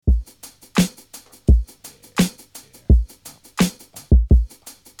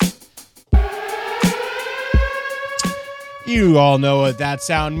You all know what that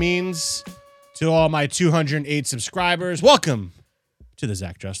sound means. To all my 208 subscribers, welcome to the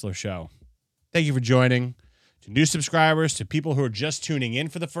Zach Dressler Show. Thank you for joining. To new subscribers, to people who are just tuning in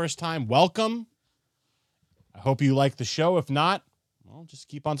for the first time, welcome. I hope you like the show. If not, well, just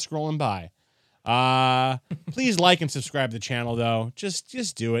keep on scrolling by. Please like and subscribe to the channel, though.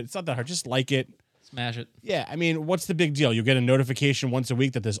 Just do it. It's not that hard. Just like it. Smash it. Yeah, I mean, what's the big deal? You'll get a notification once a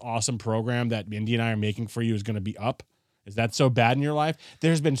week that this awesome program that Indy and I are making for you is going to be up. Is that so bad in your life?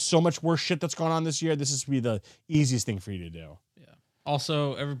 There's been so much worse shit that's gone on this year. This is to be the easiest thing for you to do. Yeah.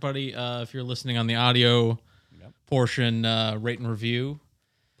 Also, everybody, if you're listening on the audio portion, rate and review.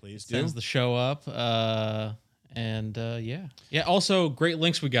 Please do. Sends the show up. Yeah. Also, great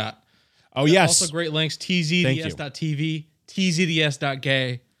links we got. Oh, yes. Also, great links. tzds.tv,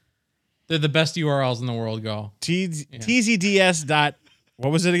 tzds.gay. They're the best URLs in the world. Go. tzds.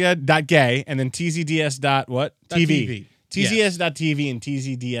 What was it again? .gay and then tzds. What? TV. tzds.tv and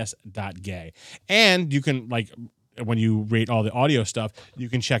tzds.gay. And you can, like, when you rate all the audio stuff, you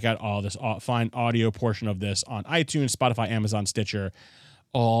can check out all this fine audio portion of this on iTunes, Spotify, Amazon, Stitcher,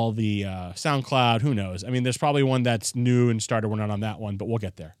 all the SoundCloud. Who knows? I mean, there's probably one that's new and started. We're not on that one, but we'll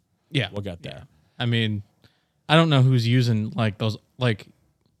get there. Yeah. We'll get there. Yeah. I mean, I don't know who's using, like, those, like,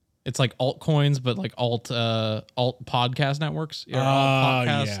 it's like altcoins, but like alt podcast networks, or alt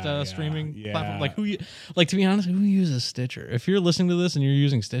podcast streaming platform. Like, to be honest, who uses Stitcher? If you're listening to this and you're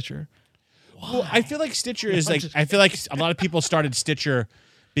using Stitcher, why? Well, I feel like Stitcher is like, I feel like a lot of people started Stitcher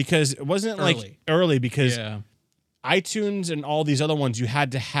because it wasn't early because iTunes and all these other ones, you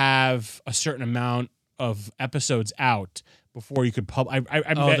had to have a certain amount of episodes out before you could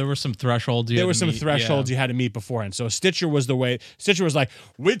there were some thresholds. You had to meet beforehand. So Stitcher was the way. Stitcher was like,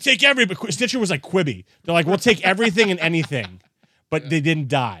 we'll take Stitcher was like Quibi. They're like, we'll take everything and anything, but they didn't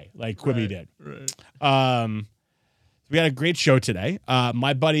die like Quibi did. Right. We had a great show today.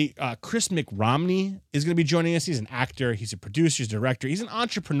 My buddy Kris McRonney is going to be joining us. He's an actor. He's a producer. He's a director. He's an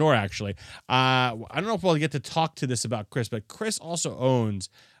entrepreneur, actually. I don't know if we'll get to talk to this about Kris, but Kris also owns,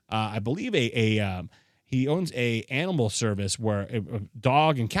 I believe, he owns a animal service where a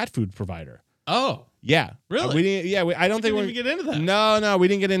dog and cat food provider. Oh, yeah, really? I don't think we get into that. No, we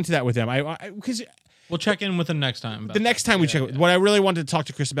didn't get into that with him. Because we'll check in with him next time. The next time we check. What I really wanted to talk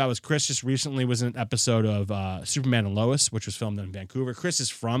to Kris about was Kris just recently was in an episode of Superman and Lois, which was filmed in Vancouver. Kris is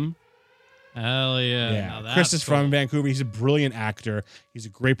from. Hell yeah. Kris is from Vancouver. He's a brilliant actor. He's a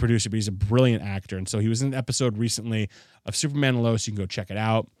great producer, but he's a brilliant actor. And so he was in an episode recently of Superman and Lois. You can go check it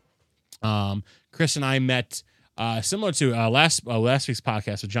out. Kris and I met similar to last week's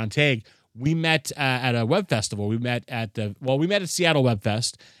podcast with John Tague. We met at a web festival. We met at Seattle Web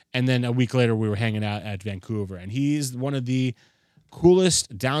Fest, and then a week later we were hanging out at Vancouver. And he's one of the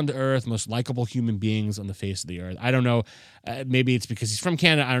coolest, down-to-earth, most likable human beings on the face of the earth. I don't know. Maybe it's because he's from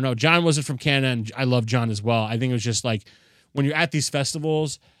Canada. I don't know. John wasn't from Canada, and I love John as well. I think it was just like when you're at these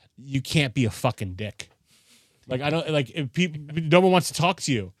festivals, you can't be a fucking dick. Like, I don't like if people. No one wants to talk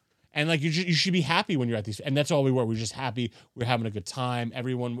to you. And like you should be happy when you're at these, and that's all we were. We were just happy. We were having a good time.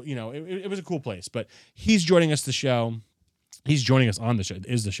 Everyone, it was a cool place. But he's joining us the show. He's joining us on the show.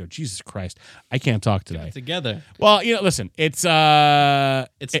 Is the show? Jesus Christ, I can't talk today. Together. Well, listen, it's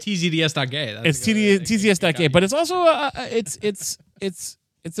tzds.gay. It's tzds.gay, but it's also it's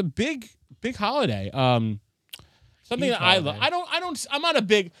a big holiday. Something that I love. I'm not a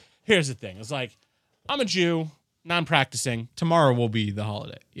big. Here's the thing. It's like I'm a Jew, non-practicing. Tomorrow will be the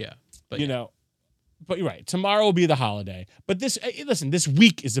holiday. Yeah. But but you're right. Tomorrow will be the holiday. But this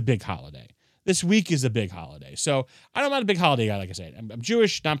week is a big holiday. So I'm not a big holiday guy, like I said. I'm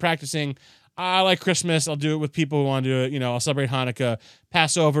Jewish, non-practicing. I like Christmas. I'll do it with people who want to do it. I'll celebrate Hanukkah.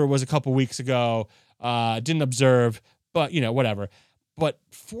 Passover was a couple weeks ago. Didn't observe, but whatever. But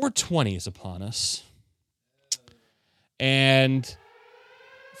 420 is upon us. And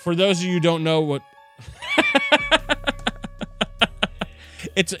for those of you who don't know what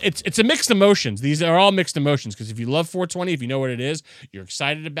It's a mixed emotions. These are all mixed emotions because if you love 420, if you know what it is, you're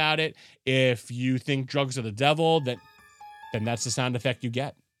excited about it. If you think drugs are the devil, then that's the sound effect you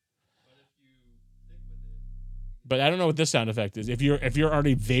get. But I don't know what this sound effect is. If you're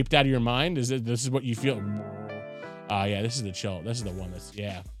already vaped out of your mind, this is what you feel? Yeah, this is the chill. This is the one that's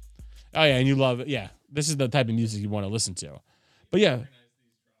Oh yeah, and you love it. Yeah, this is the type of music you want to listen to. But yeah.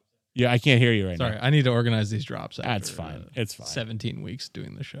 Yeah, I can't hear you right now. Sorry, I need to organize these drops. That's fine. It's fine. 17 weeks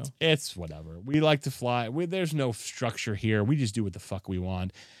doing the show. It's whatever. We like to fly. There's no structure here. We just do what the fuck we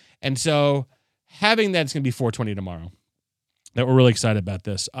want. And so having that, it's going to be 420 tomorrow. That we're really excited about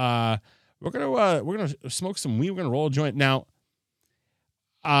this. We're gonna smoke some weed. We're gonna roll a joint. Now,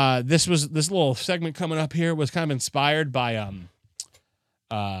 this little segment coming up here was kind of inspired by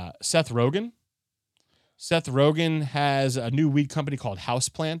Seth Rogen. Seth Rogen has a new weed company called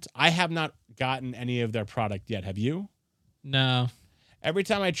Houseplant. I have not gotten any of their product yet. Have you? No. Every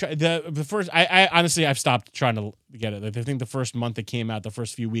time I try the first, I honestly I've stopped trying to get it. I think the first month it came out, the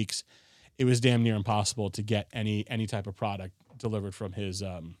first few weeks, it was damn near impossible to get any type of product delivered from his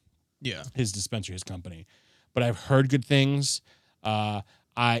dispensary, his company. But I've heard good things. I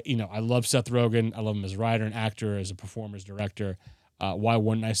love Seth Rogen. I love him as a writer and actor, as a performer, as director. Why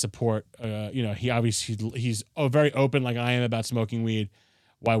wouldn't I support? He obviously he's very open, like I am, about smoking weed.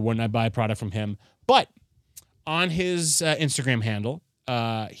 Why wouldn't I buy a product from him? But on his Instagram handle,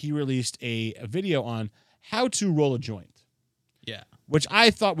 he released a video on how to roll a joint. Yeah, which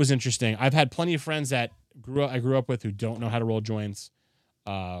I thought was interesting. I've had plenty of friends that I grew up with who don't know how to roll joints.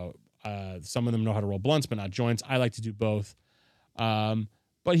 Some of them know how to roll blunts, but not joints. I like to do both.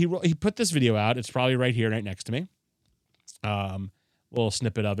 But he put this video out. It's probably right here, right next to me. Little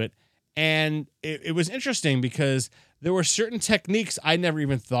snippet of it. And it was interesting because there were certain techniques I never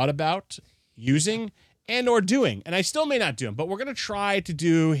even thought about using and or doing. And I still may not do them, but we're going to try to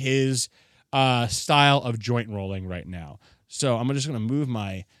do his style of joint rolling right now. So I'm just going to move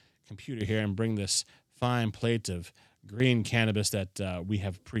my computer here and bring this fine plate of green cannabis that we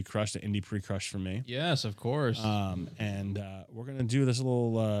have pre-crushed, an indie pre-crushed for me. Yes, of course. And we're going to do this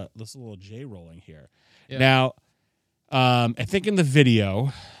little J rolling here. Yeah. Now, I think in the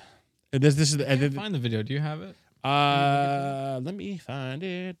video, this is I can't find the video. Do you have it? Let me find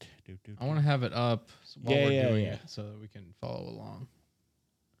it. I want to have it up while we're doing it so that we can follow along.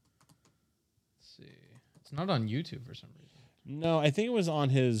 Let's see. It's not on YouTube for some reason. No, I think it was on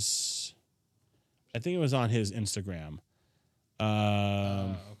his Instagram.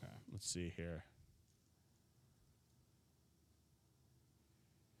 Okay. Let's see here.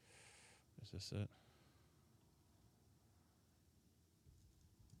 Is this it?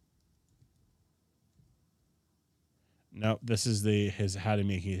 Nope, this is his how to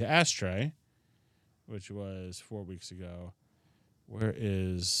make his ashtray, which was 4 weeks ago. Where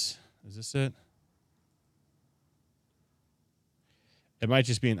is this it? It might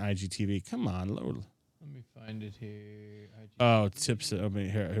just be an IGTV. Come on, let me find it here. Oh, tips. Here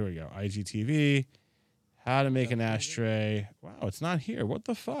we go. IGTV. How to make an ashtray. Wow, it's not here. What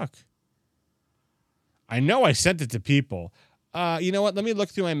the fuck? I know I sent it to people. You know what? Let me look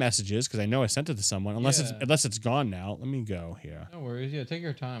through my messages because I know I sent it to someone. Unless it's gone now. Let me go here. No worries. Yeah, take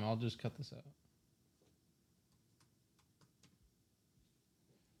your time. I'll just cut this out.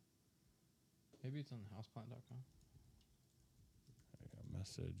 Maybe it's on houseplant.com.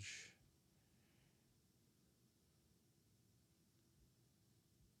 Message.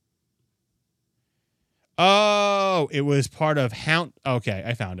 Oh, it was part of Hound. Okay,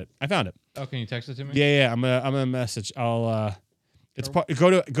 I found it. Oh, can you text it to me? Yeah. I'm gonna message. I'll. It's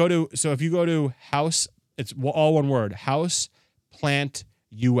go to. So if you go to house, it's all one word. House Plant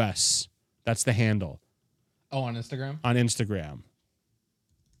US. That's the handle. Oh, on Instagram. On Instagram.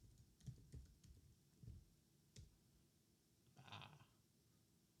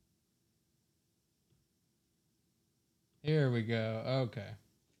 Here we go. Okay.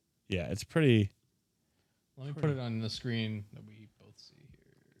 Yeah, it's pretty. Let me put it on the screen that we both see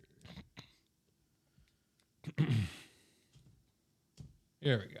here.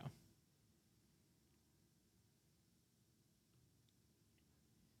 Here we go.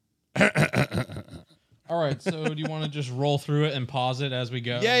 All right. So do you want to just roll through it and pause it as we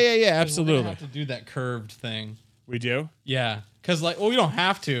go? Yeah. Absolutely. We're gonna have to do that curved thing. We do? Yeah. Because we don't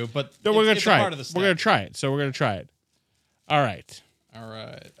have to, but no, we're gonna try it. We're gonna try it. So we're gonna try it. All right.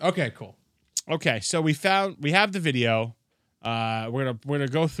 Okay, cool. Okay, so we have the video. We're gonna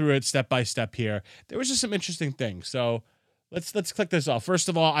go through it step by step here. There was just some interesting things. So let's click this off. First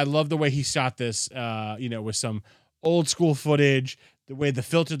of all, I love the way he shot this. With some old school footage. The way the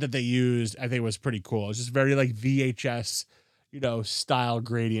filter that they used, I think was pretty cool. It's just very like VHS, style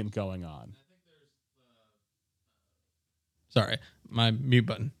gradient going on. Sorry, my mute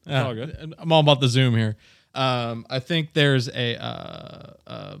button. All good. I'm all about the Zoom here. I think there's a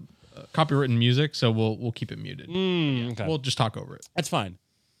copywritten music, so we'll keep it muted. Okay. We'll just talk over it. That's fine.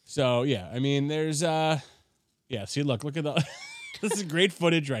 So yeah, I mean, there's See, look at the. This is great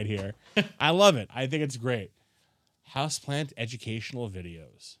footage right here. I love it. I think it's great. Houseplant educational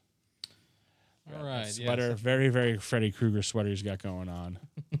videos. All right. Sweater, very, very Freddy Krueger sweater he's got going on.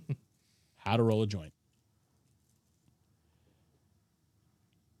 How to roll a joint.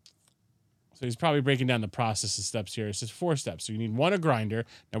 So he's probably breaking down the process of steps here. It says 4 steps. So you need a grinder.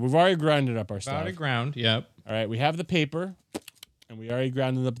 Now we've already grinded up our stuff. About a ground. Yep. All right. We have the paper. and we already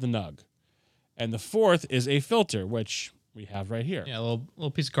grounded up the nug. And the fourth is a filter, which we have right here. Yeah, a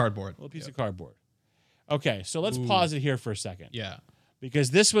little piece of cardboard. A little piece of cardboard. Okay, so let's pause it here for a second. Yeah.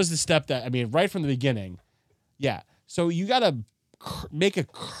 Because this was the step that, I mean, right from the beginning. Yeah. So you got to make a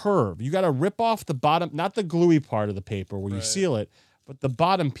curve. You got to rip off the bottom, not the gluey part of the paper where you seal it, but the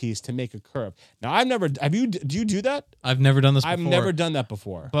bottom piece to make a curve. Now, do you do that? I've never done this before. I've never done that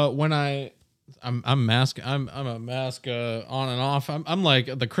before. But when I'm a mask on and off. I'm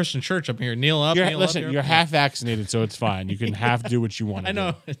like the Christian church up here. Kneel up. You're half vaccinated, so it's fine. You can half do what you want to do.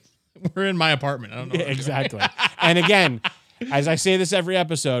 I know. We're in my apartment. I don't know. Yeah, exactly. And again, as I say this every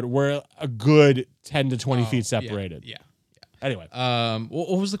episode, we're a good 10 to 20 feet separated. Yeah. Anyway.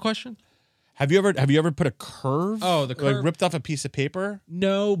 What was the question? Have you ever put a curve? Oh, the curve. Like ripped off a piece of paper?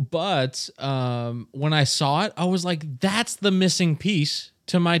 No, but when I saw it, I was like, that's the missing piece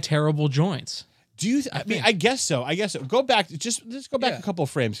to my terrible joints. Do you? I guess so. Go back. Just go back a couple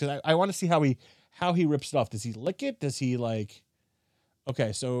of frames because I want to see how he rips it off. Does he lick it? Does he like?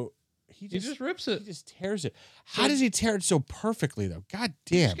 Okay, so he just rips it. He just tears it. How does he tear it so perfectly though? God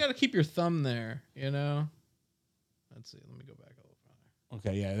damn! You just got to keep your thumb there. You know. Let's see. Let me go back a little farther.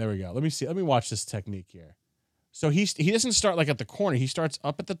 Okay, yeah, there we go. Let me see. Let me watch this technique here. So he doesn't start like at the corner. He starts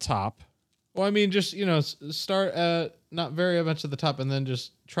up at the top. Well, I mean, just start at not very much at the top, and then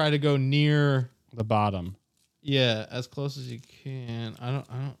just try to go near the bottom. Yeah, as close as you can. I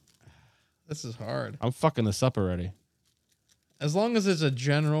don't. This is hard. I'm fucking this up already. As long as it's a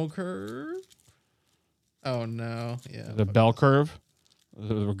general curve. Oh no! Yeah. The bell curve.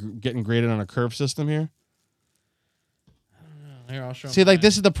 We're getting graded on a curve system here. I don't know. Here, I'll show. See, like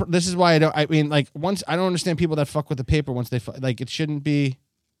this is why I don't. I mean, like once I don't understand people that fuck with the paper once they like it shouldn't be.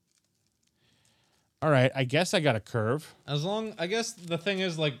 All right, I guess I got a curve. I guess the thing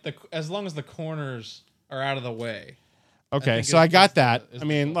is like as long as the corners are out of the way. Okay, so I got that. I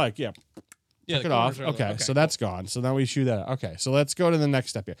mean, look, yeah. Took it off. Okay, so that's gone. So now we shoot that out. Okay, so let's go to the next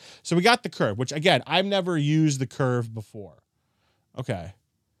step here. So we got the curve, which again, I've never used the curve before. Okay.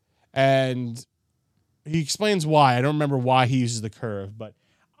 And he explains why. I don't remember why he uses the curve, but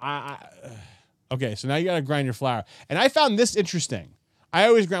okay, so now you got to grind your flour. And I found this interesting. I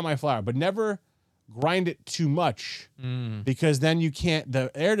always grind my flour, but never grind it too much because then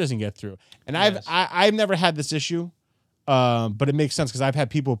the air doesn't get through. And I've never had this issue, but it makes sense because I've had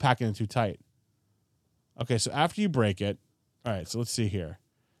people packing it too tight. Okay, so after you break it, all right, so let's see here.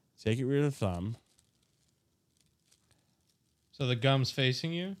 Take it with the thumb. So the gum's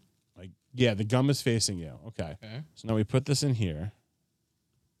facing you? Yeah, the gum is facing you. Okay. So now we put this in here.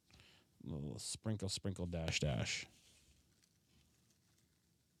 A little sprinkle, dash.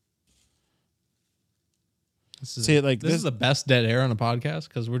 This is the best dead air on a podcast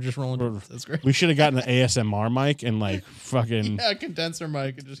because we're just rolling. That's great. We should have gotten an ASMR mic and like fucking condenser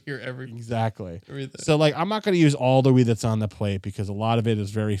mic and just hear everything. Exactly. Everything. So like I'm not going to use all the weed that's on the plate because a lot of it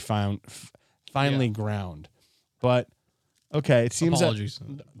is very finely ground. But okay, it seems Apologies.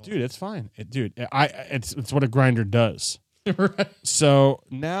 Dude, it's fine. It's what a grinder does. Right. So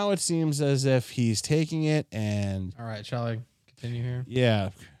now it seems as if he's taking it and. All right, shall I continue here? Yeah.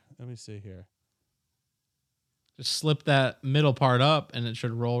 Let me see here. Just slip that middle part up, and it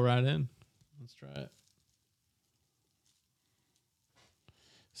should roll right in. Let's try it.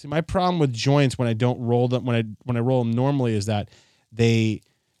 See, my problem with joints when I don't roll them when I roll them normally is that they're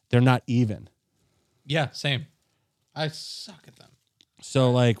not even. Yeah, same. I suck at them.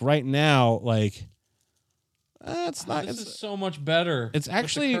 So like right now, like it's not. This is so much better. It's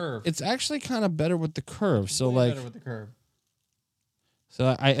actually kind of better with the curve. So like better with the curve.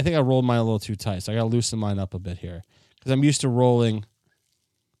 So I think I rolled mine a little too tight. So I got to loosen mine up a bit here because I'm used to rolling.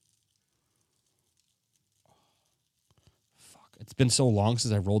 Fuck! It's been so long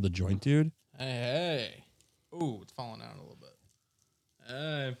since I rolled a joint, dude. Hey. Ooh, it's falling out a little bit.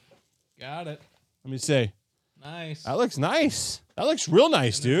 Hey, got it. Let me see. Nice. That looks nice. That looks real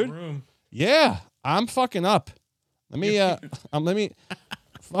nice, dude. Room. Yeah, I'm fucking up. Let me.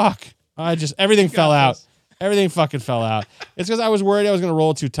 Fuck! Everything fell out. Everything fucking fell out. It's because I was worried I was going to roll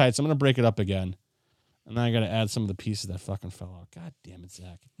it too tight, so I'm going to break it up again. And then I got to add some of the pieces that fucking fell out. God damn it,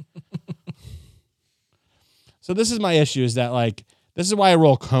 Zach. So this is my issue is that, like, this is why I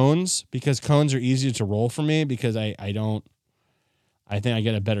roll cones, because cones are easier to roll for me because I think I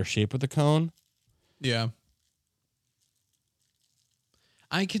get a better shape with the cone. Yeah.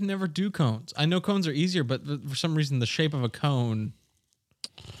 I can never do cones. I know cones are easier, but for some reason the shape of a cone...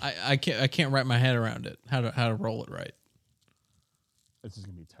 I can't wrap my head around it. How to roll it right. This is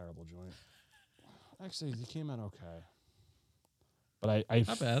gonna be a terrible joint. Actually, it came out okay. But I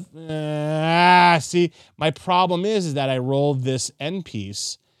not bad. See, my problem is that I rolled this end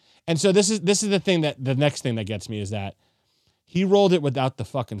piece, and so this is the thing that the next thing that gets me is that he rolled it without the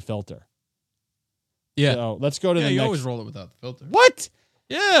fucking filter. Yeah. So let's go to the next. You always roll it without the filter. What?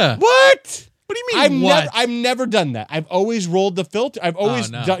 Yeah. What? What do you mean? I've never done that. I've always rolled the filter. I've always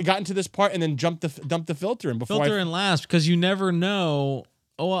gotten to this part and then dumped the filter in before. Filter in last because you never know.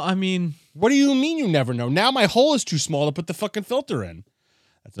 Oh, well, I mean, what do you mean you never know? Now my hole is too small to put the fucking filter in.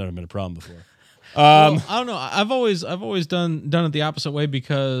 That's never been a problem before. Well, I don't know. I've always done it the opposite way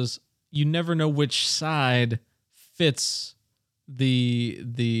because you never know which side fits the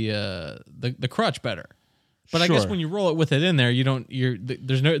crutch better. But sure. I guess when you roll it with it in there, you're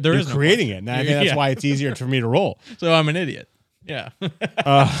creating it. And I think that's why it's easier for me to roll. So I'm an idiot. Yeah.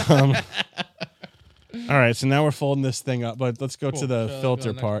 All right, so now we're folding this thing up, but let's go to the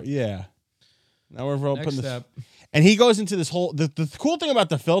filter part. Yeah. Now we're putting this. And he goes into this whole. The cool thing about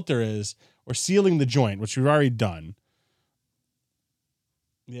the filter is we're sealing the joint, which we've already done.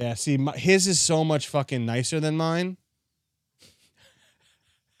 Yeah, see, his is so much fucking nicer than mine.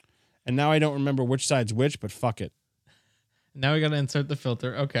 And now I don't remember which side's which, but fuck it. Now we got to insert the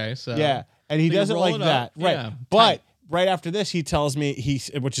filter. Okay, so. Yeah, and he does it like that. Right. Yeah, but right after this, he tells me,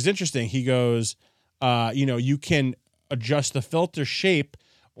 which is interesting, he goes, you can adjust the filter shape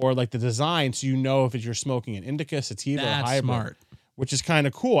or like the design so you know if you're smoking an indica, sativa, or hybrid. Smart. Which is kind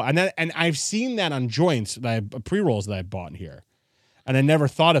of cool. And I've seen that on joints, pre-rolls that I bought here. And I never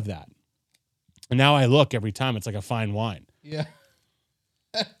thought of that. And now I look every time. It's like a fine wine. Yeah.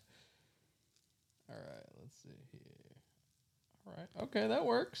 All right, let's see here. All right. Okay, that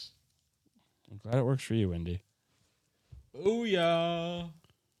works. I'm glad it works for you, Indy. Oh, yeah.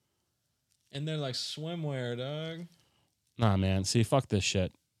 And they're like swimwear, dog. Nah, man. See, fuck this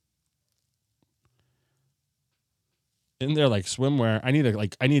shit. In there like swimwear. I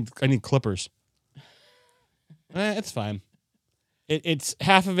need clippers. It's fine. It's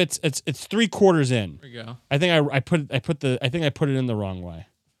half of it's 3/4 in. There you go. I think I put it in the wrong way.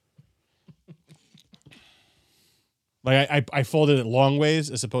 Like I folded it long ways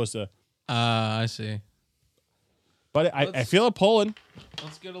as opposed to. I see. But I feel it pulling.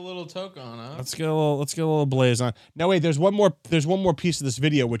 Let's get a little toke on, huh? Let's get a little blaze on. No, wait. There's one more piece of this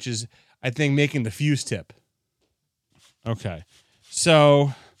video, which is I think making the fuse tip. Okay,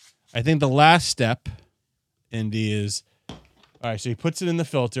 so I think the last step, Indy, is all right. So he puts it in the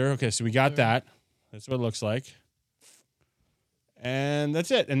filter. Okay, so we got that. That's what it looks like, and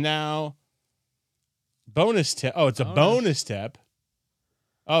that's it. And now, bonus tip. Oh, it's a bonus tip.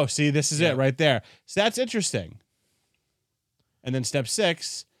 Oh, see, this is it right there. So that's interesting. And then step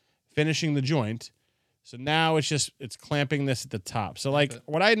 6, finishing the joint. So now it's clamping this at the top. So like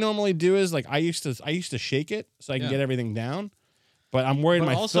what I normally do is like I used to shake it so I can get everything down, but I'm worried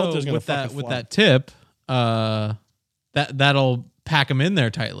my filter's gonna fucking fly. With that tip, that'll pack them in there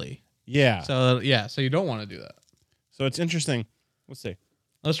tightly. Yeah. So you don't want to do that. So it's interesting. Let's see.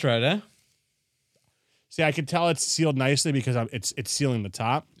 Let's try it. See, I can tell it's sealed nicely because it's sealing the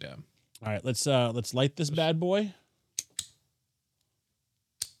top. Yeah. All right. Let's light this bad boy.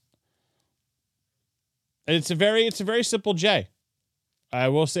 And it's a very simple J. I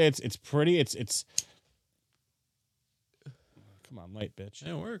will say it's pretty. It's come on, light, bitch.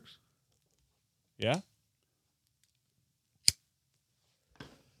 It works. Yeah.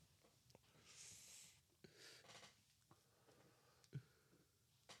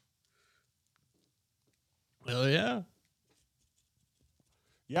 Hell yeah.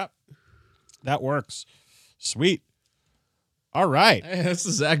 Yep. That works. Sweet. All right. Hey, that's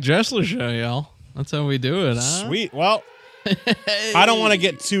the Zach Dressler show, y'all. That's how we do it, huh? Sweet. Well, I don't want to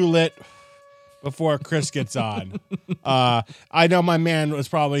get too lit before Kris gets on. I know my man was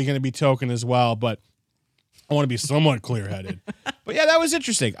probably going to be token as well, but I want to be somewhat clear-headed. But yeah, that was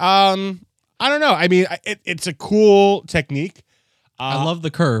interesting. I don't know. I mean, it's a cool technique. I love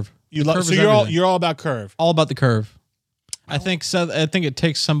the curve. You're all about curve. All about the curve. I think it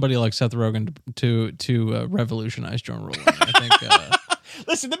takes somebody like Seth Rogen to revolutionize joint rolling. I think.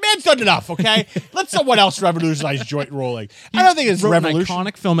 Listen, the man's done enough, okay? Let someone else revolutionize joint rolling. I don't think it's revolution. An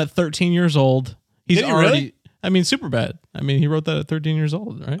iconic film at 13 years old. Did he really? I mean, Superbad. I mean, he wrote that at 13 years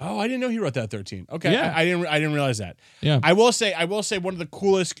old, right? Oh, I didn't know he wrote that at 13. Okay, yeah. I didn't realize that. Yeah, I will say one of the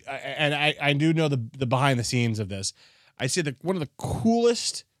coolest, and I do know the behind the scenes of this. I say that one of the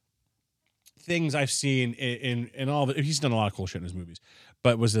coolest things I've seen in all of it. He's done a lot of cool shit in his movies,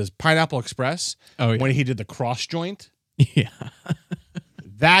 but was this Pineapple Express? Oh, yeah. When he did the cross joint. Yeah.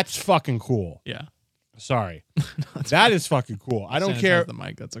 That's fucking cool. Yeah. Sorry. That is fucking cool. I don't care. The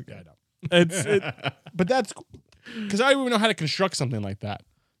mic. That's okay. I know. But that's because I don't even know how to construct something like that.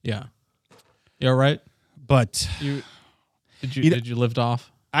 Yeah. You're right. But did you lift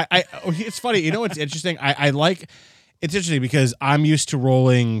off? It's funny. You know what's interesting? It's interesting because I'm used to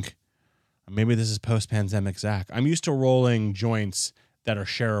rolling. Maybe this is post-pandemic, Zach. I'm used to rolling joints that are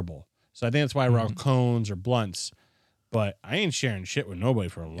shareable. So I think that's why I roll cones or blunts. But I ain't sharing shit with nobody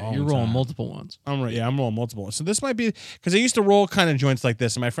for a long time. You're rolling multiple ones. I'm rolling multiple ones. So this might be because I used to roll kind of joints like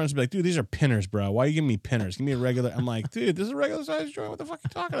this, and my friends would be like, "Dude, these are pinners, bro. Why are you giving me pinners? Give me a regular." I'm like, "Dude, this is a regular size joint. What the fuck are you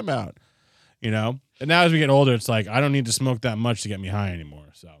talking about?" You know. And now as we get older, it's like I don't need to smoke that much to get me high anymore.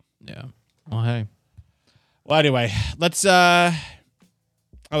 So yeah. Well, hey. Well, anyway, let's. That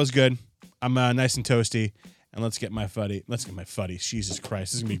was good. I'm nice and toasty. And let's get my buddy. Jesus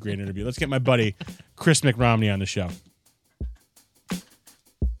Christ, this is gonna be a great interview. Let's get my buddy Kris McRonney on the show.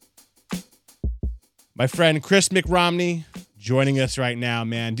 My friend Kris McRonney joining us right now,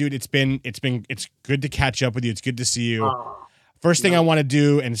 man. Dude, it's good to catch up with you. It's good to see you. First thing I want to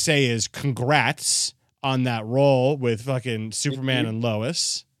do and say is congrats on that role with fucking Superman and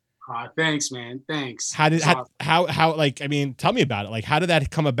Lois. Thanks, man. Thanks. How like, I mean, tell me about it. Like, how did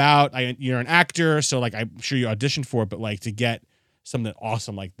that come about? You're an actor, so like, I'm sure you auditioned for it, but like to get something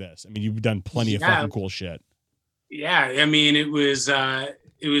awesome like this, I mean, you've done plenty of fucking cool shit. Yeah. I mean, it was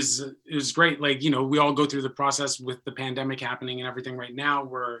great. Like, we all go through the process with the pandemic happening and everything right now.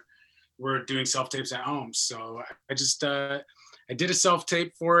 We're doing self-tapes at home. So I just, I did a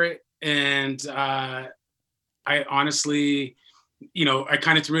self-tape for it. And I honestly, I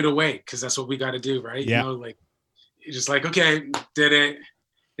kind of threw it away because that's what we got to do, right? Yeah. Like, you're just like, okay, did it.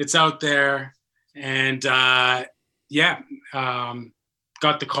 It's out there. And got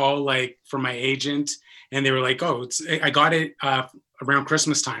the call like from my agent, and they were like, oh, I got it around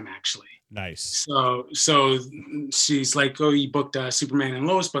Christmas time, actually. Nice. So she's like, oh, you booked Superman and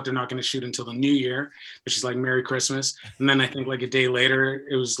Lois, but they're not going to shoot until the new year. But she's like, Merry Christmas. And then I think like a day later,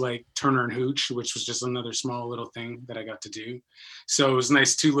 it was like Turner and Hooch, which was just another small little thing that I got to do. So it was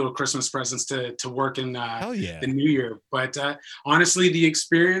nice, 2 little Christmas presents to work in the new year. But honestly, the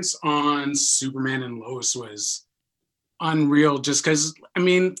experience on Superman and Lois was unreal, just because, I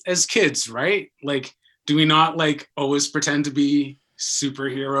mean, as kids, right? Like, do we not like always pretend to be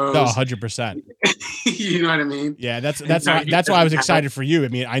superheroes? No, 100%. You know what I mean? Yeah, that's why I was excited for you. I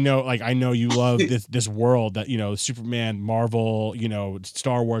mean, I know you love this world that, Superman, Marvel,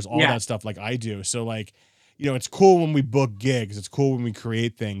 Star Wars, all that stuff like I do. So like, it's cool when we book gigs, it's cool when we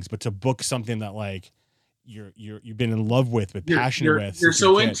create things, but to book something that like you've been in love with passionate with, you're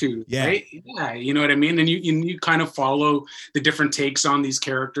so into, right? Yeah, you know what I mean? And you kind of follow the different takes on these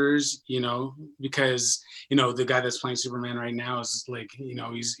characters, because the guy that's playing Superman right now is like,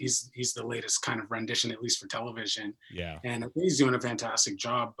 he's the latest kind of rendition, at least for television. Yeah. And I think he's doing a fantastic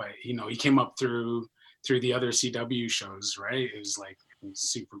job, but he came up through the other CW shows, right? It was like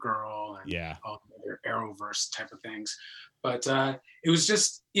Supergirl and all the other Arrowverse type of things. But it was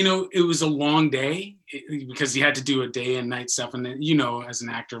just, it was a long day because you had to do a day and night stuff. And then, as an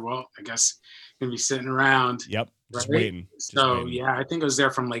actor, well, I guess you're going to be sitting around. Yep. Just right? waiting. Yeah, I think I was there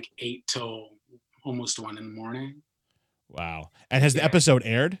from like 8 till almost 1 in the morning. Wow. And has the episode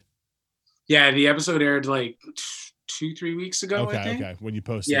aired? Yeah, the episode aired like 2-3 weeks ago. Okay, I think. Okay. When you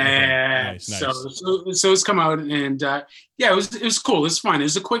posted. Yeah. Nice. So it's come out, and it was cool. It's fun. It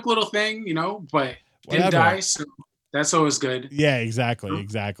was a quick little thing, but didn't die. So that's always good. Yeah, exactly.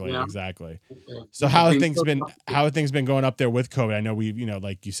 So how have things been going up there with COVID? I know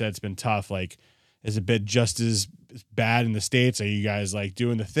like you said, it's been tough. Like, is it been just as bad in the States? Are you guys like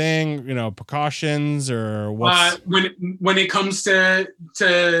doing the thing, precautions, or what? When it comes to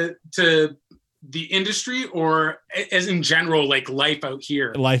the industry, or as in general, like life out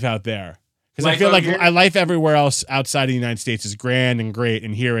here? Life out there. Because I feel like life everywhere else outside of the United States is grand and great,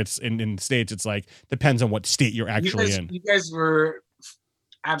 and here it's in the States. It's like depends on what state you're actually in. You guys were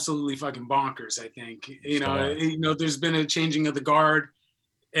absolutely fucking bonkers. I think there's been a changing of the guard,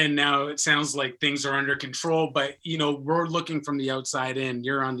 and now it sounds like things are under control. But we're looking from the outside in.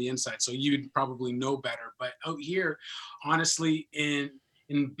 You're on the inside, so you'd probably know better. But out here, honestly, in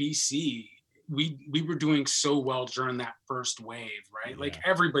BC. We were doing so well during that first wave, right? Like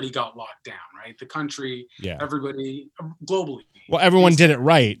everybody got locked down, right? The country, everybody globally. Well, everyone did it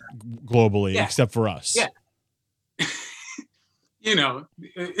right globally, except for us. Yeah.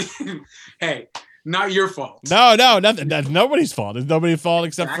 Hey, not your fault. No, nothing. That's nobody's fault. It's nobody's fault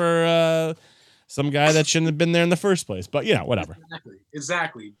except for some guy that shouldn't have been there in the first place. But whatever.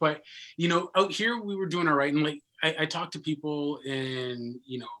 Exactly. But out here we were doing all right, and like I talked to people in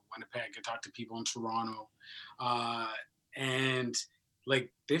Winnipeg. I talked to people in Toronto, and like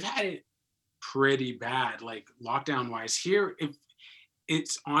they've had it pretty bad, like lockdown wise. Here,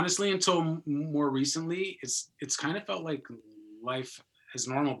 it's honestly, until more recently, it's kind of felt like life as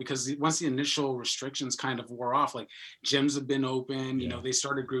normal, because once the initial restrictions kind of wore off, like gyms have been open, you know, they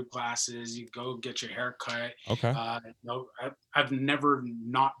started group classes, you go get your hair cut. Okay. No, I've never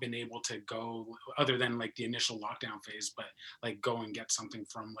not been able to go, other than like the initial lockdown phase, but like go and get something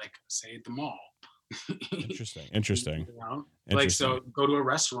from, like, say, the mall. Interesting. You know? Like, so go to a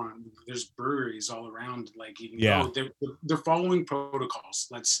restaurant, there's breweries all around, like you can go. They're following protocols.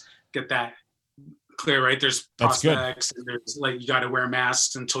 Let's get that clear, right? There's prospects, and there's like, you got to wear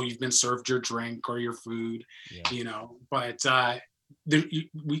masks until you've been served your drink or your food, you know. But I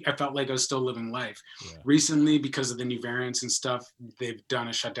felt like I was still living life. Recently, because of the new variants and stuff, they've done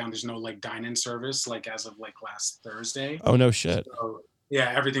a shutdown. There's no like dine-in service, like as of like last Thursday. Oh, no shit. So,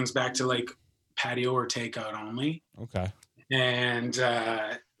 yeah, everything's back to like patio or takeout only. Okay. And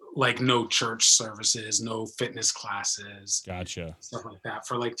like no church services, no fitness classes. Gotcha. Stuff like that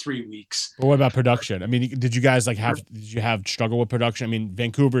for like 3 weeks. But what about production? I mean, did you guys did you have struggle with production? I mean,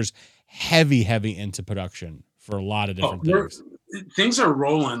 Vancouver's heavy into production for a lot of different things. Things are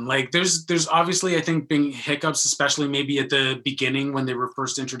rolling. Like there's obviously, I think, been hiccups, especially maybe at the beginning when they were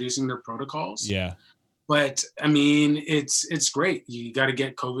first introducing their protocols. Yeah. But I mean, it's great. You got to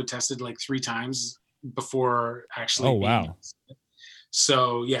get COVID tested like 3 times before actually. Oh, wow.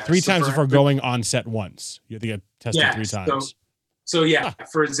 So yeah, 3 times before going on set once. You have to get tested 3 times. So yeah,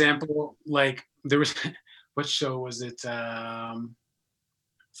 for example, like there was, what show was it? I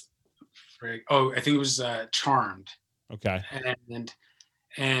think it was Charmed. Okay.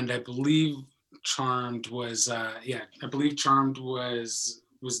 And I believe Charmed was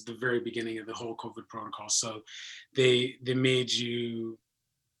was the very beginning of the whole COVID protocol. So they made you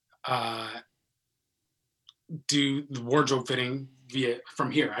do the wardrobe fitting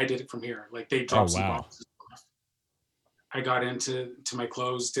from here. I did it from here. Like they dropped some boxes off. I got into my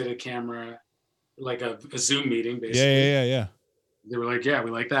clothes, did a camera, like a Zoom meeting, basically. Yeah. They were like, yeah,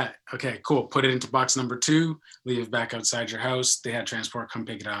 we like that. Okay, cool. Put it into box number 2, leave it back outside your house. They had transport come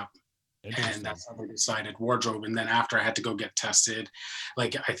pick it up. And that's how they decided wardrobe. And then after, I had to go get tested.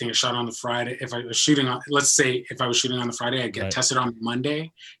 Like, I think I shot on the Friday. If I was shooting on, let's say if I was shooting on the Friday, I'd get tested on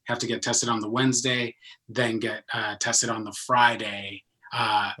Monday, have to get tested on the Wednesday, then get tested on the Friday.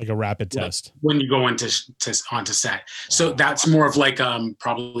 Like a rapid test. When you go onto set. Wow. So that's more of like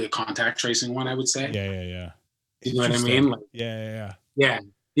probably a contact tracing one, I would say. Yeah. You know what I mean? Like, yeah.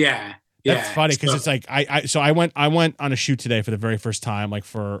 That's funny because it's like I went on a shoot today for the very first time, like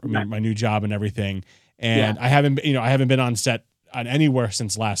for my new job and everything, and I haven't been on set on anywhere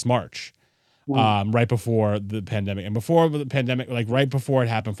since last March, right before the pandemic. And before the pandemic, like right before it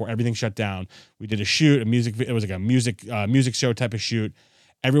happened, before everything shut down, we did a shoot, it was like a music show type of shoot.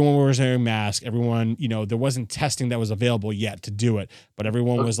 Everyone was wearing a mask. Everyone, there wasn't testing that was available yet to do it, but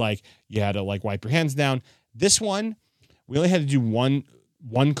everyone was like, you had to like wipe your hands down. This one, we only had to do one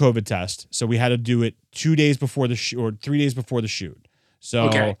COVID test. So we had to do it 2 days before the shoot or 3 days before the shoot.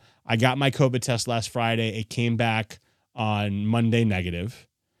 So I got my COVID test last Friday. It came back on Monday negative.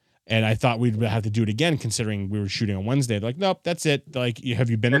 And I thought we'd have to do it again, considering we were shooting on Wednesday. They're like, nope, that's it. Like, have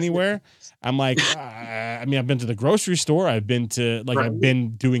you been anywhere? I'm like, I've been to the grocery store. I've been to I've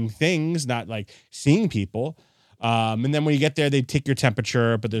been doing things, not like seeing people. And then when you get there, they take your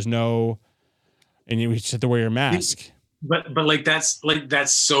temperature, but there's no, and you just have to wear your mask. But that's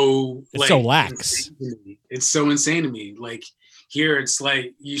so, it's so lax. It's so insane to me. Like here, it's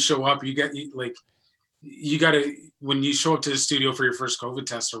like you show up, you gotta, when you show up to the studio for your first COVID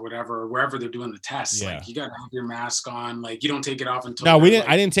test or whatever, or wherever they're doing the tests, like you gotta have your mask on. Like you don't take it off until. No, we didn't.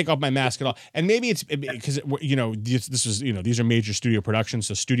 I didn't take off my mask at all. And maybe it's because this is these are major studio productions,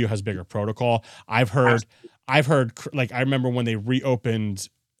 so studio has bigger protocol. I've heard like I remember when they reopened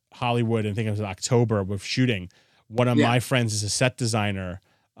Hollywood, and I think it was in October with shooting. One of my friends is a set designer,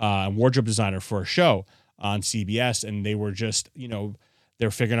 wardrobe designer for a show on CBS, and they were just,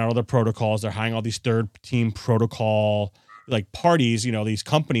 they're figuring out all the protocols. They're hiring all these third team protocol like parties, these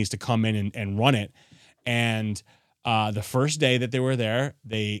companies to come in and run it. And the first day that they were there,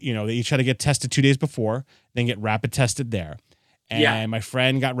 they each had to get tested 2 days before, then get rapid tested there. And my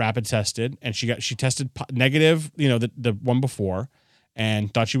friend got rapid tested, and she tested negative, the one before,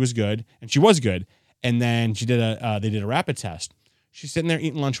 and thought she was good, and she was good. And then they did a rapid test. She's sitting there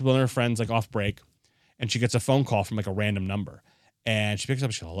eating lunch with one of her friends, like off break, and she gets a phone call from like a random number. And she picks up,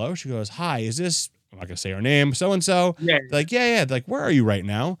 she goes, hello? She goes, hi, is this, I'm not gonna say her name, so-and-so? Yeah. Like, yeah. Like, where are you right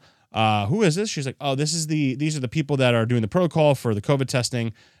now? Who is this? She's like, oh, these are the people that are doing the protocol for the COVID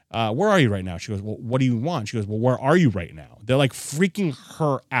testing. Where are you right now? She goes, well, what do you want? She goes, well, where are you right now? They're like freaking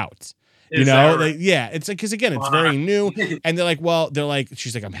her out. You know, right? It's like, because again, it's very new. And they're like,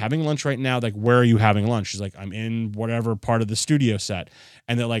 she's like, I'm having lunch right now. Like, where are you having lunch? She's like, I'm in whatever part of the studio set.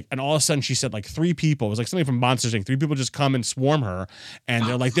 And they're like, and all of a sudden she said like 3 people. It was like something from Monsters Inc. 3 people just come and swarm her. And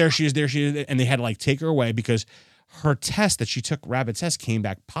they're like, there she is. And they had to like take her away because her test that she took, rapid test, came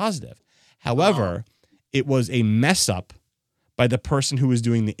back positive. However, it was a mess up by the person who was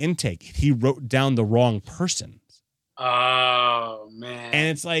doing the intake. He wrote down the wrong person. Oh man. And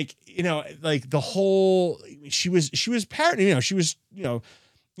it's like, you know, like the whole, she was paranoid, you know, she was, you know,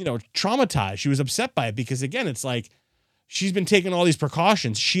 traumatized. She was upset by it because again, it's like, she's been taking all these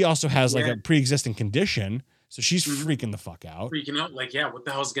precautions. She also has like a pre-existing condition. So she's freaking the fuck out. Freaking out. Like, yeah, what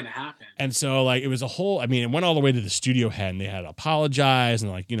the hell's going to happen? And so like, it was a whole, I mean, it went all the way to the studio head and they had to apologize. And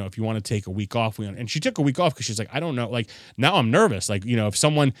like, you know, if you want to take a week off, and she took a week off because she's like, I don't know. Like now I'm nervous. Like, you know, if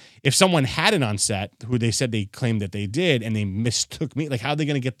someone had it on set who they said they claimed that they did, and they mistook me, like how are they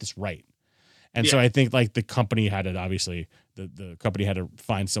going to get this right? And so I think like the company had it, obviously the company had to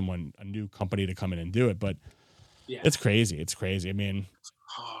find a new company to come in and do it. But it's crazy. It's crazy. I mean,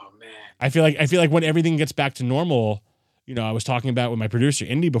 oh man, I feel like when everything gets back to normal, you know, I was talking about with my producer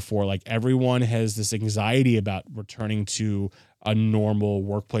Indy before, like everyone has this anxiety about returning to a normal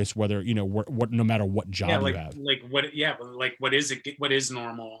workplace, whether, you know, what, no matter what job you have. What is it? What is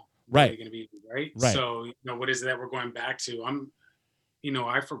normal? Right. Going to be right. Right. So, you know, what is it that we're going back to? I'm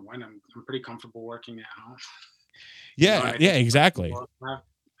for one, I'm pretty comfortable working at home. Yeah. Yeah, exactly.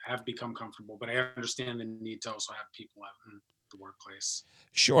 Have become comfortable, but I understand the need to also have people out in the workplace.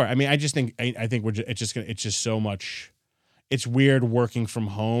 Sure. I mean, I just think, I think it's just so much, it's weird working from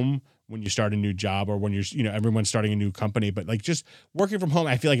home when you start a new job or when you're, you know, everyone's starting a new company, but like just working from home,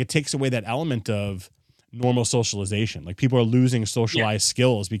 I feel like it takes away that element of normal socialization. Like people are losing socialized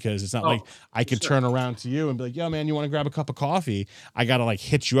skills because it's not like I could turn around to you and be like, yo man, you want to grab a cup of coffee? I got to like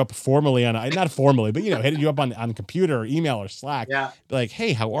hit you up formally not formally, but you know, hitting you up on computer or email or Slack. Yeah. Be like,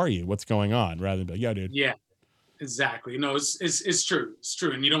 hey, how are you? What's going on? Rather than be like, yo dude. Yeah, exactly. No, it's true. It's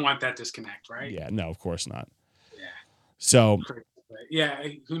true. And you don't want that disconnect, right? Yeah, no, of course not. Yeah. So yeah,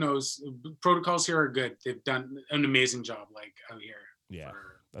 who knows? Protocols here are good. They've done an amazing job like out here. Yeah,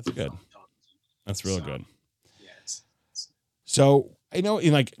 that's good. That's real good. Yes. So I know,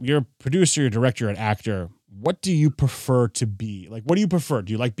 like, you're a producer, you're a director, an actor. What do you prefer to be? Like, what do you prefer?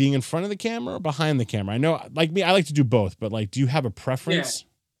 Do you like being in front of the camera or behind the camera? I know, like me, I like to do both, but like, do you have a preference?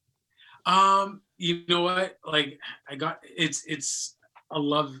 Yeah. You know what? Like, it's a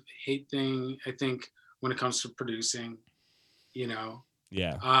love-hate thing, I think, when it comes to producing, you know.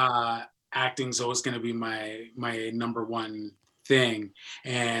 Yeah. Acting's always going to be my number one thing.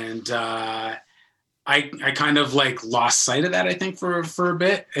 And I kind of like lost sight of that, I think, for a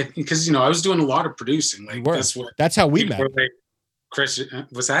bit, because, you know, I was doing a lot of producing. Like that's how we met. Like, Kris,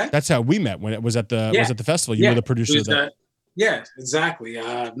 was that? That's how we met when it was at the festival. You were the producer of that. Yeah, exactly.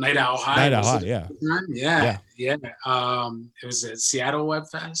 Night Owl High. Night Owl High, yeah. It was at Seattle Web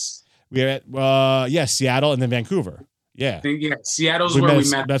Fest. We were at Seattle and then Vancouver. Yeah. Seattle's where we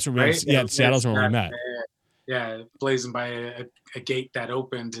met. That's where we met. Yeah, Seattle's where we met. Yeah, blazing by a gate that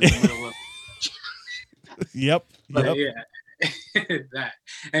opened in the middle of. Yep. That.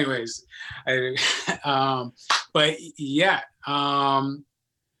 Anyways, but yeah,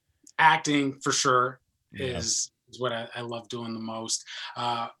 acting for sure is what I love doing the most.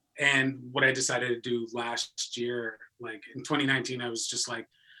 And what I decided to do last year, like in 2019, I was just like,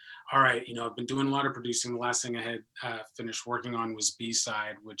 all right, you know, I've been doing a lot of producing. The last thing I had finished working on was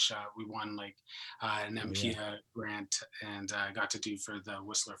B-Side, which we won like an MPA grant and got to do for the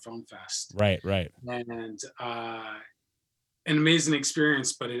Whistler Film Fest. Right. And an amazing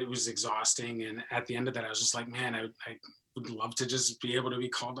experience, but it was exhausting. And at the end of that, I was just like, man, I would love to just be able to be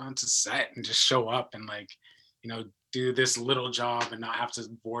called on to set and just show up and like, you know, do this little job and not have to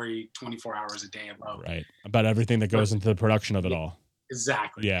worry 24 hours a day about everything that goes into the production of it all.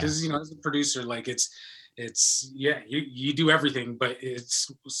 Exactly. Yeah. Because, you know, as a producer, like it's you do everything, but it's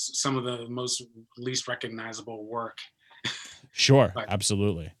some of the most least recognizable work. Sure. But,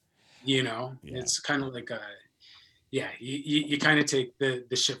 absolutely. You know, it's kind of like you kind of take the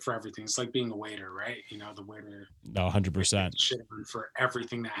shit for everything. It's like being a waiter, right? You know, the waiter. No, 100%. Shit for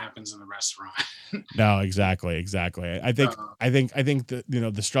everything that happens in the restaurant. No, exactly. I think that, you know,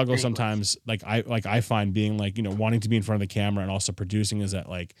 the struggle sometimes, like I find being like, you know, wanting to be in front of the camera and also producing is that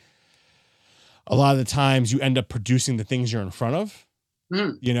like a lot of the times you end up producing the things you're in front of,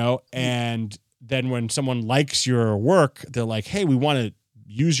 you know, and then when someone likes your work, they're like, hey, we want to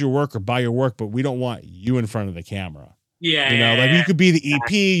use your work or buy your work, but we don't want you in front of the camera. Yeah, You know, like yeah. you could be the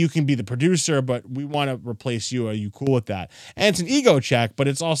EP, you can be the producer, but we want to replace you. Are you cool with that? And it's an ego check, but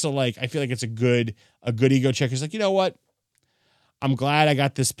it's also like I feel like it's a good ego check. It's like, you know what? I'm glad I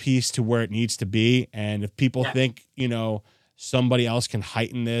got this piece to where it needs to be. And if people think, you know, somebody else can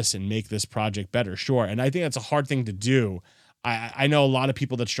heighten this and make this project better, sure. And I think that's a hard thing to do. I know a lot of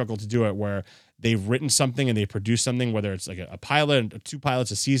people that struggle to do it where they've written something and they produce something, whether it's like a pilot, 2 pilots,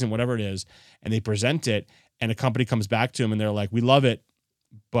 a season, whatever it is, and they present it and a company comes back to them and they're like, we love it,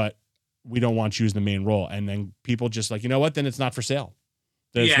 but we don't want you as the main role. And then people just like, you know what, then it's not for sale.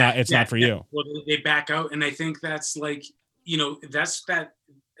 It's not for you. Well, they back out. And I think that's like, you know, that's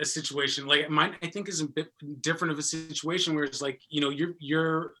a situation like mine, I think is a bit different of a situation where it's like, you know,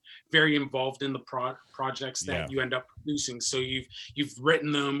 you're very involved in the projects that you end up producing. So you've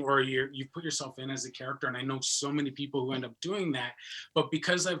written them or you've put yourself in as a character. And I know so many people who end up doing that, but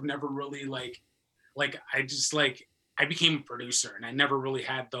because I've never really I became a producer and I never really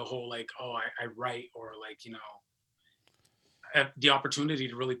had the whole like, oh, I write or like, you know, the opportunity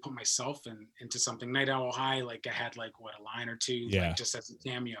to really put myself into something. Night Owl High, like I had like a line or two, like just as a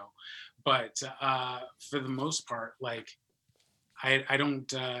cameo, but for the most part, like I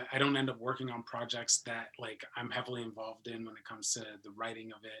don't end up working on projects that like I'm heavily involved in when it comes to the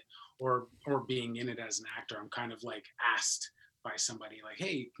writing of it or being in it as an actor. I'm kind of like asked by somebody like,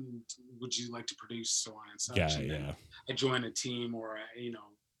 hey, would you like to produce so on and such? Then I join a team or you know,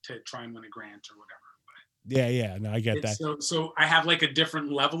 to try and win a grant or whatever. No, I get that. So I have like a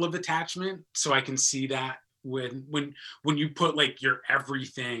different level of attachment, so I can see that when you put like your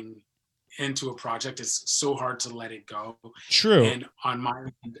everything into a project, it's so hard to let it go. True. And on my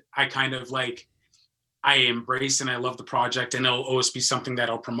end, I kind of like I embrace and I love the project, and it'll always be something that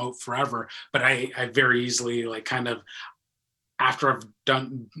I'll promote forever. But I very easily like kind of after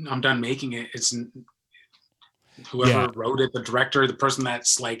I'm done making it, it's whoever wrote it, the director, the person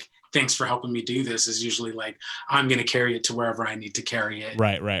that's like, thanks for helping me do this, is usually like, I'm going to carry it to wherever I need to carry it.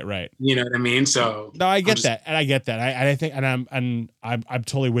 Right. You know what I mean? So no, I get that. And I get that. I think, and I'm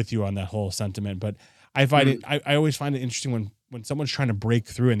totally with you on that whole sentiment, but I find it, I always find it interesting when someone's trying to break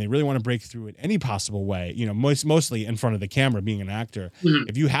through and they really want to break through in any possible way, you know, mostly in front of the camera, being an actor.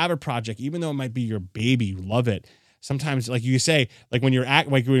 If you have a project, even though it might be your baby, you love it. Sometimes, like you say, like when you're doing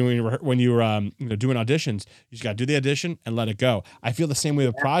auditions, you just got to do the audition and let it go. I feel the same way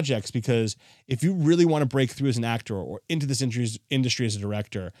with projects, because if you really want to break through as an actor or into this industry as a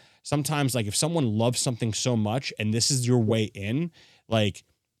director, sometimes like if someone loves something so much and this is your way in, like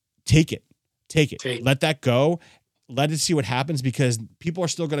take it, let that go. Let it see what happens, because people are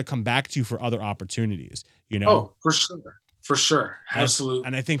still going to come back to you for other opportunities, you know? Oh, for sure. Absolutely.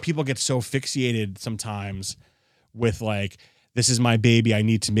 And I think people get so fixated sometimes with like, this is my baby, I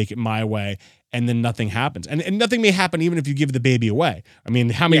need to make it my way, and then nothing happens. And nothing may happen even if you give the baby away. I mean,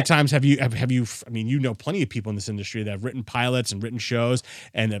 how many times have you I mean, you know plenty of people in this industry that have written pilots and written shows,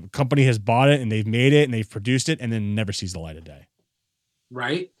 and the company has bought it and they've made it and they've produced it and then never sees the light of day.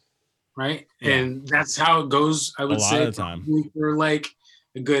 Right. Yeah. And that's how it goes, I would say. A lot of the time. We're like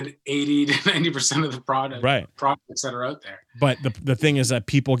a good 80 to 90% of the projects that are out there. But the thing is that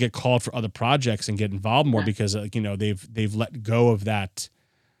people get called for other projects and get involved more because you know they've let go of that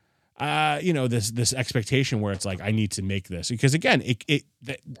you know, this expectation where it's like, I need to make this, because again,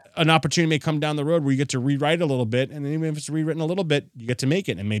 an opportunity may come down the road where you get to rewrite a little bit, and then even if it's rewritten a little bit, you get to make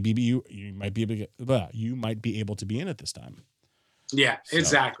it, and maybe you might be able to be in it this time. Yeah, so.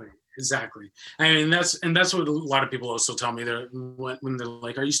 Exactly. I mean, that's what a lot of people also tell me. They're when they're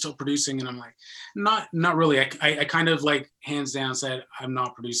like, "Are you still producing?" And I'm like, "Not really." I kind of like hands down said I'm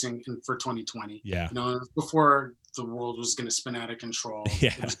not producing for 2020. Yeah. You know, before the world was going to spin out of control.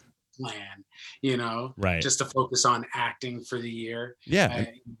 Yeah. It was a plan, you know, right. Just to focus on acting for the year. Yeah.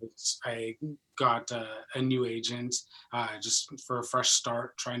 I got a new agent just for a fresh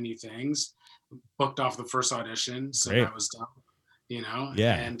start, try new things. Booked off the first audition, so that was done. You know,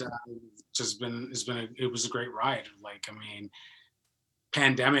 and it was a great ride. Like, I mean,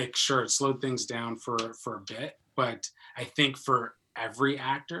 pandemic, sure, it slowed things down for a bit, but I think for every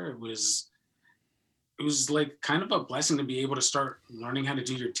actor, it was like kind of a blessing to be able to start learning how to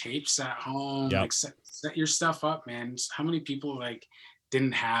do your tapes at home, like set your stuff up, man. How many people like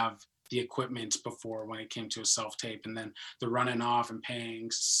didn't have the equipment before when it came to a self-tape, and then the running off and paying,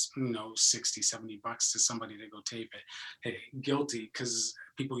 you know, $60-$70 to somebody to go tape it. Hey, guilty, because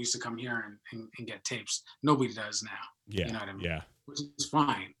people used to come here and get tapes. Nobody does now. Yeah. You know what I mean? Yeah. Which is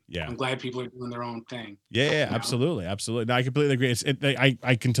fine. Yeah. I'm glad people are doing their own thing. Yeah, absolutely. No, I completely agree.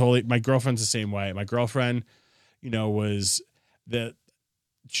 I can totally, my girlfriend's the same way. My girlfriend, you know, was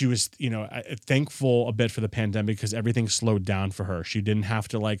she was, thankful a bit for the pandemic because everything slowed down for her. She didn't have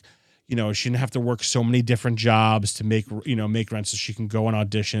to she didn't have to work so many different jobs to make rent, so she can go on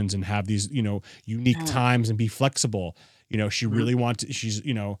auditions and have these, unique times and be flexible. She really she's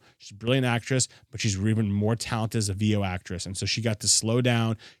a brilliant actress, but she's even more talented as a VO actress. And so she got to slow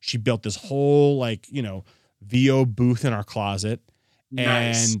down. She built this whole VO booth in our closet.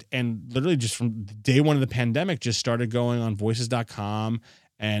 Nice. And literally just from day one of the pandemic, just started going on voices.com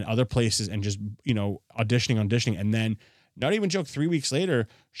and other places and just, auditioning. And then, not even joke, 3 weeks later,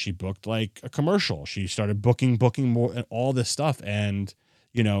 she booked like a commercial. She started booking more and all this stuff. And,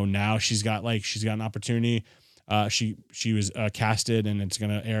 now she's got an opportunity. She was casted, and it's going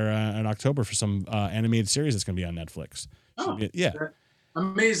to air in October for some animated series that's going to be on Netflix. Yeah.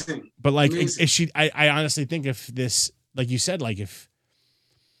 Amazing. But I honestly think if this, like you said,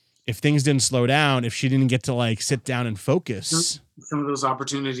 if things didn't slow down, if she didn't get to sit down and focus, some of those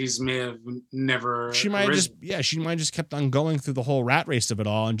opportunities may have never. She might have just kept on going through the whole rat race of it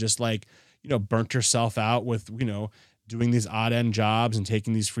all and just burnt herself out with doing these odd end jobs and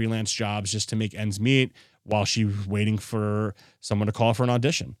taking these freelance jobs just to make ends meet while she was waiting for someone to call for an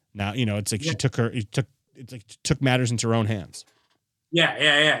audition. Now it's like she took matters into her own hands. Yeah,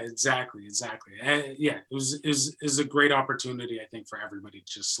 exactly. It was a great opportunity, I think, for everybody to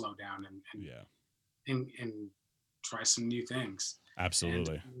just slow down and try some new things.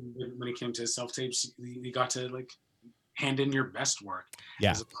 Absolutely. And when it came to self-tapes, you got to hand in your best work,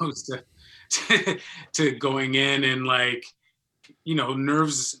 as opposed to going in and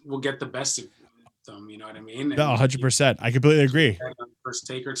nerves will get the best of them. You know what I mean? No, 100%. I completely agree. First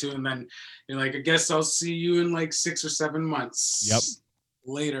take or two, and then you're like, I guess I'll see you in 6 or 7 months.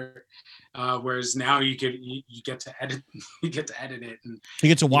 Later. Whereas now you get to edit, it, and you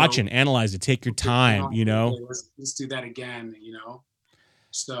get to watch and analyze it. Take your time. Let's do that again.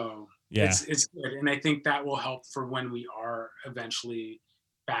 So it's good, and I think that will help for when we are eventually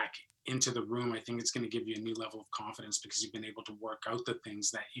back into the room. I think it's going to give you a new level of confidence because you've been able to work out the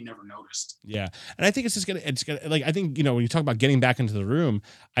things that you never noticed. Yeah. And I think it's gonna I think, when you talk about getting back into the room,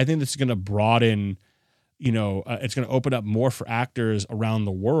 I think this is going to broaden, it's going to open up more for actors around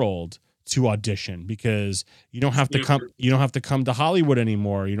the world to audition, because you don't have to come to Hollywood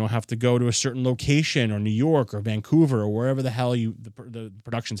anymore. You don't have to go to a certain location or New York or Vancouver or wherever the hell the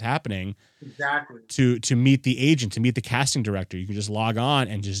production's happening. Exactly. To meet the agent, to meet the casting director. You can just log on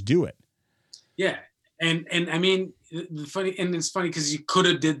and just do it. Yeah. And I mean, it's funny because you could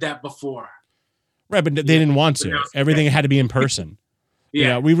have did that before. Right, but they didn't want to. Everything had to be in person.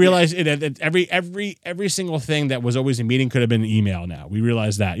 Yeah, we realized it. Every single thing that was always a meeting could have been an email. Now we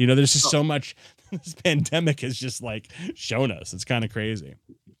realize that. There's just so much. This pandemic has just shown us. It's kind of crazy.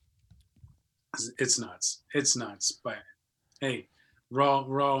 It's nuts. But hey, we're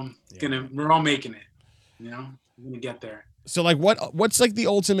all making it. We're gonna get there. So what's the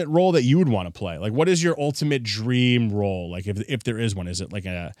ultimate role that you would want to play? What is your ultimate dream role? If there is one, is it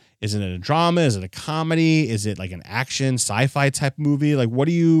a drama? Is it a comedy? Is it an action sci-fi type movie? What would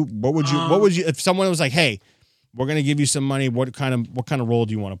you if someone was like, hey, we're going to give you some money. What kind of role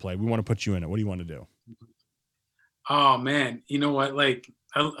do you want to play? We want to put you in it. What do you want to do? Oh man. You know what?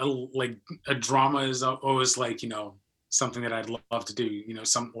 A drama is always something that I'd love to do,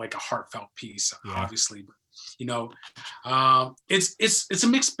 something like a heartfelt piece, obviously. It's a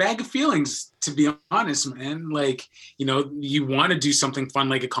mixed bag of feelings, to be honest, man. You want to do something fun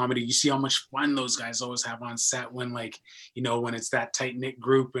like a comedy. You see how much fun those guys always have on set when when it's that tight knit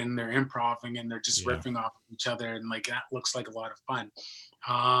group and they're improvising and they're just riffing off each other, and that looks like a lot of fun.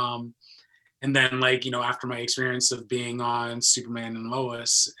 And then after my experience of being on Superman and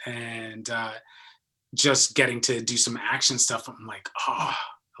Lois and just getting to do some action stuff, I'm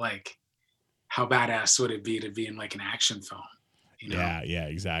how badass would it be to be in an action film? Yeah,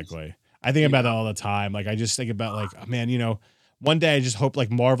 exactly. I think about that all the time. I just think about man, one day I just hope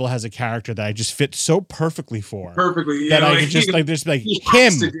Marvel has a character that I just fit so perfectly for. Perfectly, that I could just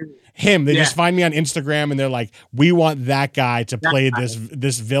him. They just find me on Instagram and they're like, we want that guy to play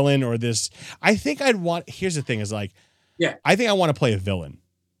this villain or this. I think I'd want. Here's the thing: is I think I want to play a villain.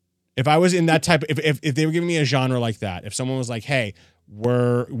 If I was in that type, if they were giving me a genre like that, if someone was like, hey,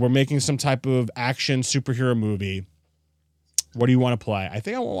 we're making some type of action superhero movie, what do you want to play? I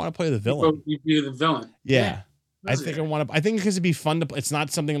think I want to play the villain. You'd be the villain. Yeah. I think because it'd be fun to. It's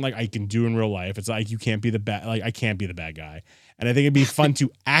not something I can do in real life. It's you can't be the bad. I can't be the bad guy, and I think it'd be fun to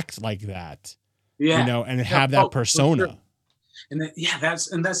act like that. Yeah, and have that persona. Sure. And that's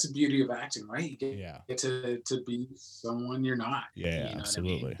the beauty of acting, right? You get to be someone you're not. Yeah,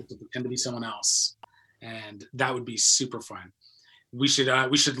 absolutely. You get to pretend to be someone else, and that would be super fun. we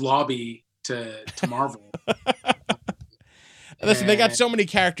should lobby to Marvel. Listen, they got so many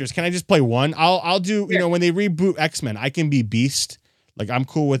characters. Can I just play one? I'll do, you know, when they reboot X-Men, I can be Beast. Like, I'm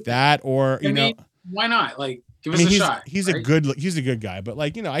cool with that. Or, you know, why not? Like, give us a shot. He's right? he's a good guy, but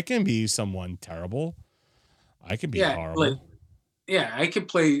like, you know, I can be someone terrible. I can be horrible. Like, I could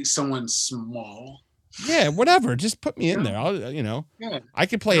play someone small. Yeah, whatever. Just put me in there. I'll, you know, I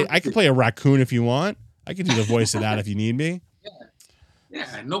could play a raccoon if you want. I could do the voice of that if you need me.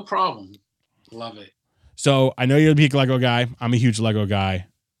 Yeah, no problem. Love it. So I know you're a big Lego guy. I'm a huge Lego guy.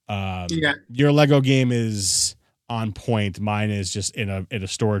 Your Lego game is on point. Mine is just in a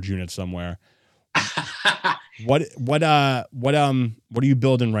storage unit somewhere. What are you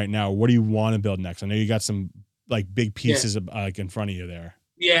building right now? What do you want to build next? I know you got some like big pieces like in front of you there.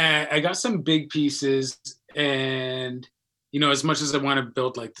 Yeah, I got some big pieces, and you know, as much as I want to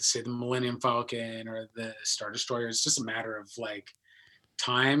build like the Millennium Falcon or the Star Destroyer, it's just a matter of like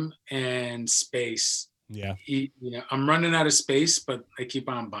time and space. Yeah. You know, I'm running out of space, but I keep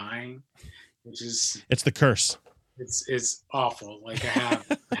on buying, which is it's the curse. It's awful. Like I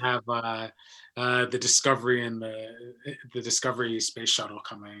have the Discovery and the Discovery space shuttle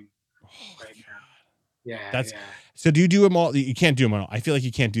coming right now. Yeah. So do you do them all? You can't do them all. I feel like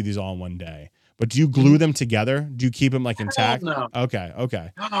you can't do these all in one day. But do you glue them together? Do you keep them like intact? No. Okay. Oh,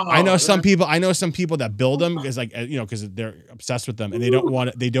 I know some people that build them because like, you know, because they're obsessed with them and they don't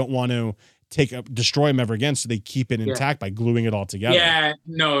want to destroy them ever again. So they keep it intact by gluing it all together. Yeah.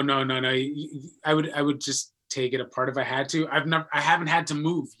 No. I would just take it apart if I had to. I haven't had to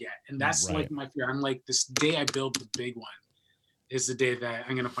move yet. And that's like my fear. I'm like, this day I build the big one is the day that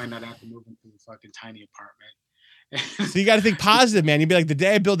I'm going to find out I have to move into a fucking tiny apartment. So you got to think positive, man. You'd be like, the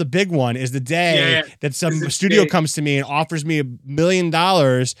day I build a big one is the day that some studio comes to me and offers me $1 million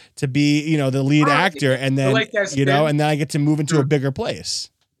to be, you know, the lead actor. And then, you know, and then I get to move into a bigger place.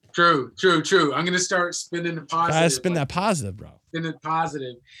 True. I'm going to start spinning the positive. Gotta spin that positive, bro. Spin it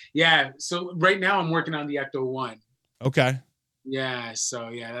positive. Yeah. So right now I'm working on the Ecto 1. Okay. Yeah. So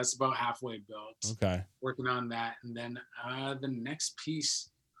yeah, that's about halfway built. Okay. Working on that. And then the next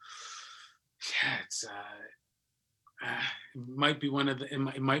piece, it's it might be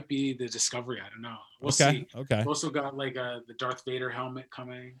it might be the Discovery. I don't know. We'll see. Okay. I've also got like the Darth Vader helmet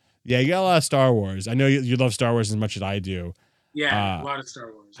coming. Yeah, you got a lot of Star Wars. I know you love Star Wars as much as I do. Yeah, a lot of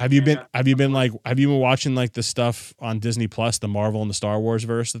Star Wars. Have you been watching like the stuff on Disney Plus, the Marvel and the Star Wars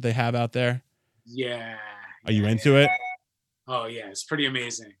verse that they have out there? Yeah. Are you into it? Oh yeah, it's pretty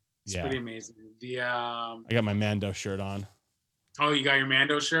amazing. It's pretty amazing. I got my Mando shirt on. Oh, you got your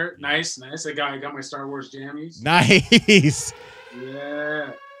Mando shirt? Nice. I got my Star Wars jammies. Nice.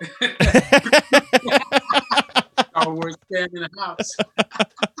 Yeah. Star Wars fan in the house.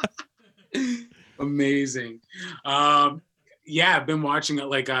 Amazing. Yeah, I've been watching it.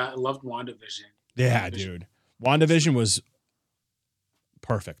 Like, I loved WandaVision. Yeah, dude. WandaVision was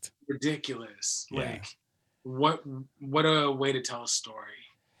perfect. Ridiculous. Yeah. Like, what a way to tell a story.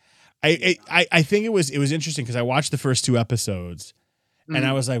 I think it was interesting because I watched the first 2 episodes and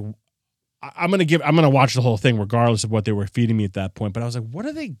I was like, I'm gonna watch the whole thing regardless of what they were feeding me at that point. But I was like, what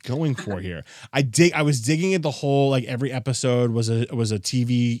are they going for here? I was digging at the whole, like every episode was a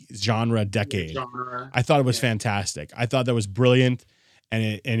TV genre decade. I thought it was fantastic. I thought that was brilliant,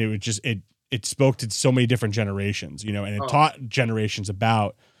 and it was just it spoke to so many different generations, you know, and it taught generations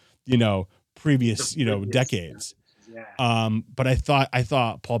about, you know, previous decades. Yeah. But I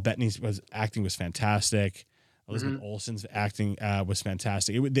thought Paul Bettany's acting was fantastic. Elizabeth Olsen's acting was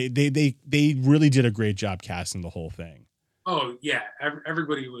fantastic. They really did a great job casting the whole thing. Oh yeah,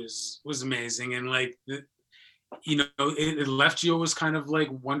 everybody was amazing, and like it left you always kind of like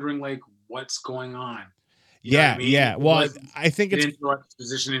wondering like what's going on. You know what I mean? Yeah. Well, I think it's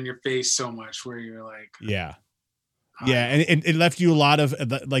position in your face so much where you're like, yeah, and it left you a lot of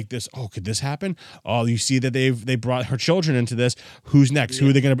like this. Oh, could this happen? Oh, you see that they brought her children into this. Who's next? Who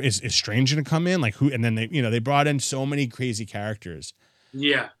are they gonna? Is Strange gonna come in? Like who? And then they brought in so many crazy characters.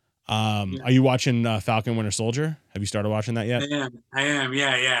 Yeah. Are you watching Falcon Winter Soldier? Have you started watching that yet? I am.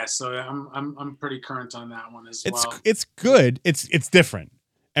 Yeah. So I'm pretty current on that one as well. It's good. It's different,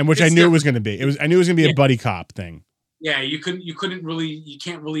 and which I knew it was going to be. I knew it was going to be a buddy cop thing. Yeah, you can't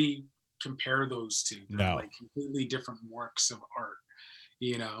really compare those two. They're no, like completely different works of art,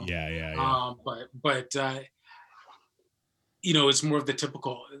 you know. Yeah. But it's more of the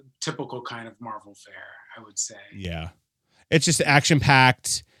typical kind of Marvel fare, I would say. Yeah, it's just action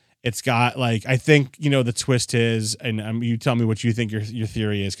packed. It's got like, I think, the twist is, and you tell me what you think your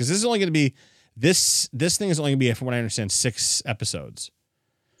theory is, because this is only going to be this thing is only going to be, from what I understand, 6 episodes.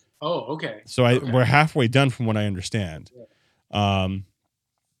 Oh, okay. So we're halfway done from what I understand.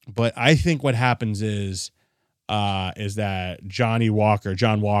 But I think what happens is that John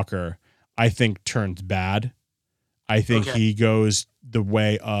Walker, I think turns bad. I think he goes the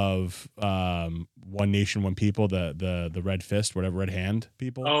way of One Nation, One People, the Red Fist, whatever, Red Hand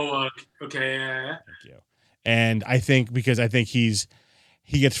people. Oh, okay. Yeah. Thank you. And I think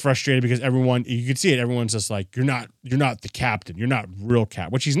he gets frustrated because everyone, you can see it, everyone's just like, you're not the captain, you're not real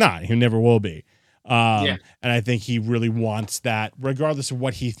cap, which he's not, he never will be. And I think he really wants that, regardless of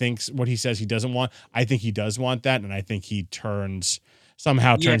what he says he doesn't want. I think he does want that, and I think he turns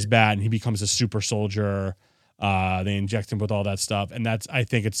bad, and he becomes a super soldier. They inject him with all that stuff, and that's, I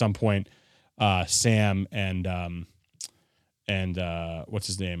think, at some point, Sam and what's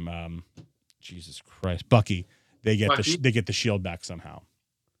his name? Jesus Christ, Bucky. They get the shield back somehow.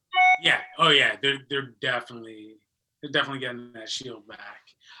 Yeah. Oh yeah. They're definitely getting that shield back.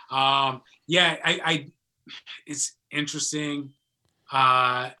 Yeah. It's interesting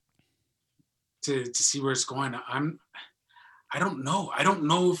to see where it's going. I don't know. I don't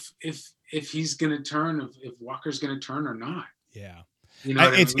know if he's gonna turn, if Walker's gonna turn or not. Yeah. You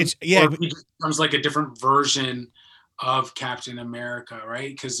know, it's or if he becomes like a different version of Captain America,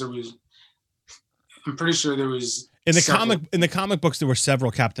 right? Because I'm pretty sure there was in the comic books there were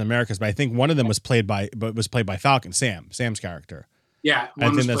several Captain Americas, but I think one of them was played by Falcon, Sam's character. Yeah,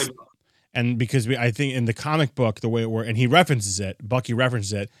 and because I think in the comic book, the way and he references it, Bucky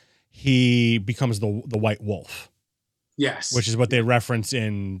references it, he becomes the White Wolf. Yes, which is what they reference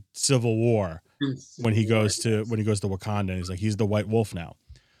in Civil War when he goes to Wakanda. He's like, he's the White Wolf now.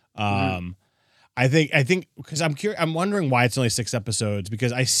 I think because I'm wondering why it's only 6 episodes,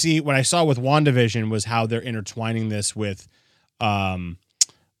 because what I saw with WandaVision was how they're intertwining this with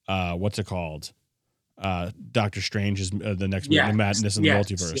what's it called? Doctor Strange is the next movie, the Madness in the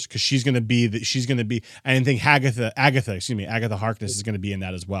Multiverse, because she's going to be I think Agatha Harkness is going to be in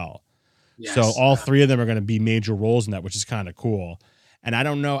that as well. Yes. So all 3 of them are going to be major roles in that, which is kind of cool. And I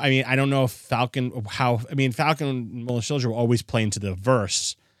don't know. I mean, I don't know if Falcon and Winter Soldier will always play into the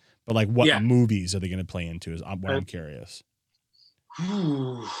verse, but like what movies are they going to play into is what I'm curious. I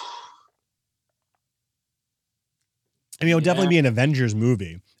mean, it'll definitely be an Avengers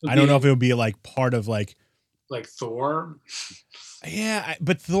movie. I don't know if it would be like part of like Thor. Yeah,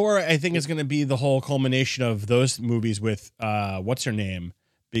 but Thor, I think, is going to be the whole culmination of those movies with what's her name?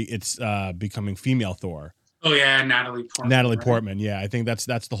 It's becoming female Thor. Oh yeah, Natalie Portman. Yeah, I think that's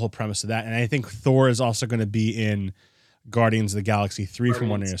the whole premise of that, and I think Thor is also going to be in Guardians of the Galaxy 3 from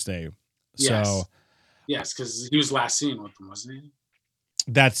One Year Stay. Yes. So yes, because he was last seen with them, wasn't he?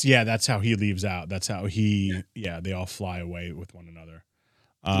 That's how he leaves out. That's how they all fly away with one another.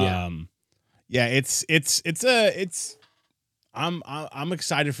 I'm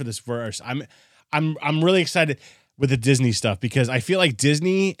excited for this verse. I'm really excited with the Disney stuff, because I feel like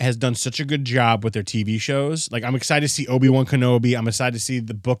Disney has done such a good job with their TV shows. Like, I'm excited to see Obi-Wan Kenobi. I'm excited to see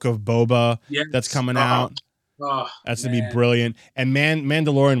the Book of Boba that's coming out. That's going to be brilliant. And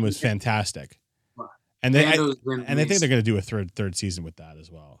Mandalorian was fantastic. And I think they're going to do a third season with that as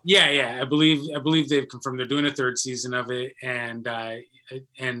well. Yeah. I believe they've confirmed they're doing a 3rd season of it, and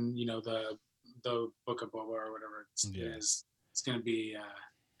you know, the Book of Boba or whatever it's going to be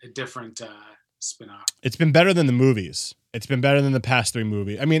a different spin-off. It's been better than the movies. It's been better than the past 3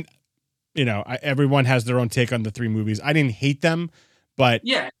 movies. I mean, you know, everyone has their own take on the 3 movies. I didn't hate them, but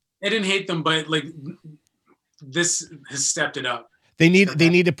I didn't hate them, but like this has stepped it up. They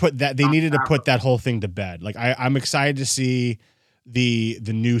needed to put that whole thing to bed. Like I'm excited to see the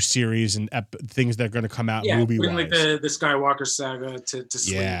new series and things that are going to come out movie wise. Like the Skywalker saga to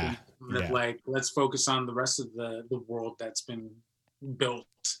sleep. Like, let's focus on the rest of the world that's been built.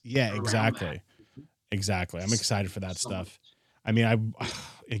 Yeah, exactly. I'm excited for that stuff. I mean, I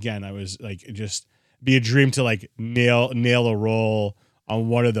was like, just be a dream to like nail a role on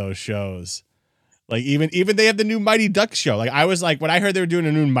one of those shows. Like even they have the new Mighty Ducks show. Like I was like, when I heard they were doing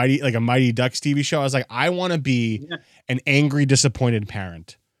a new Mighty Ducks TV show, I was like, I want to be an angry, disappointed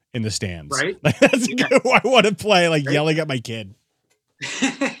parent in the stands. Right? Like, that's who I want to play, like yelling at my kid.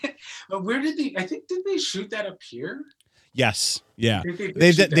 But where did they shoot that up here? Yes. Yeah.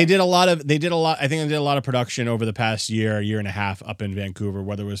 They did a lot. I think they did a lot of production over the past year and a half up in Vancouver,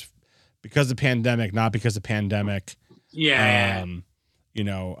 whether it was because of pandemic, not because of pandemic. Yeah. You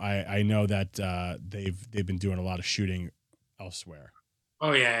know, I know that they've been doing a lot of shooting elsewhere.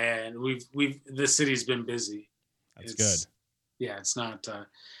 Oh yeah. And the city's been busy. That's good. Yeah, it's not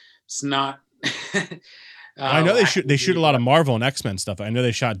I know they shoot a lot of Marvel and X-Men stuff. I know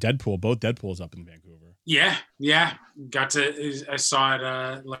they shot Deadpool. Both Deadpools up in Vancouver. Yeah. I saw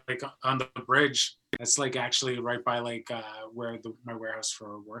it like on the bridge. That's like actually right by like where my warehouse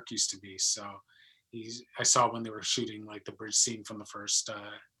for work used to be. So I saw when they were shooting like the bridge scene from the first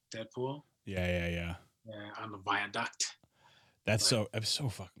Deadpool. Yeah. On the viaduct. That's so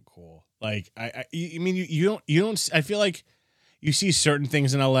fucking cool. Like I mean you don't I feel like you see certain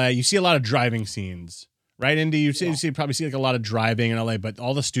things in LA. You see a lot of driving scenes, right? Indy, you probably see like a lot of driving in LA, but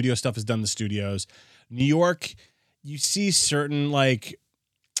all the studio stuff is done in the studios. New York, you see certain like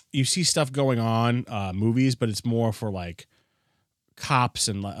you see stuff going on, movies, but it's more for like cops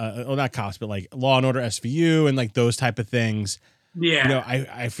and well, not cops, but like Law and Order SVU and like those type of things. Yeah. You know,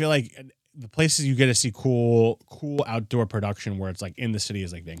 I feel like the places you get to see cool outdoor production where it's like in the city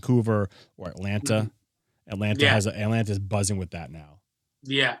is like Vancouver or Atlanta. Atlanta's buzzing with that now.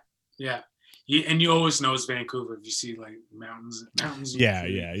 Yeah. And you always know it's Vancouver if you see like mountains. Yeah.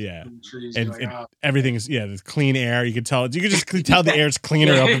 Trees, And, like, oh. Everything's there's clean air. You can tell. You can just tell the air's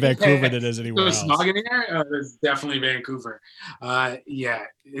cleaner up in Vancouver than it is anywhere else. Smog in the air? It's definitely Vancouver.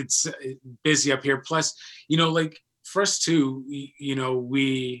 It's busy up here. Plus, like for us too,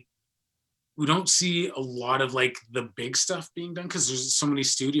 we don't see a lot of like the big stuff being done because there's so many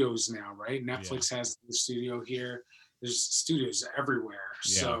studios now, right? Netflix has the studio here. There's studios everywhere.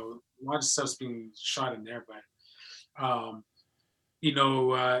 Yeah. So a lot of stuff's being shot in there. But,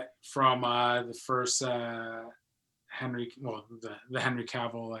 from the first the Henry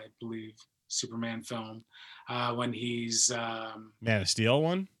Cavill, I believe, Superman film, when he's Man of Steel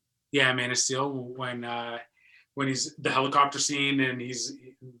one? Yeah, Man of Steel, when he's the helicopter scene and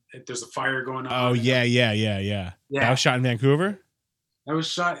there's a fire going on. Oh yeah. That was shot in Vancouver? That was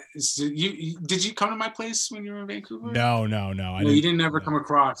shot. Did you come to my place when you were in Vancouver? No. You didn't ever come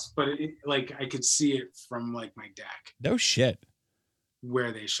across, but like I could see it from like my deck. No shit.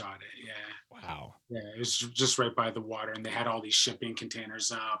 Where they shot it, yeah. Wow. Yeah, it was just right by the water, and they had all these shipping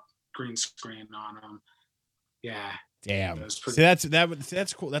containers up, green screen on them. Yeah. Damn. See,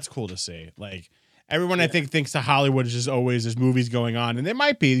 that's cool. That's cool to see. Like everyone, I think thinks that Hollywood is just always there's movies going on, and there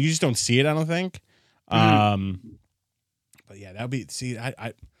might be. You just don't see it. I don't think. But yeah, that would be. See,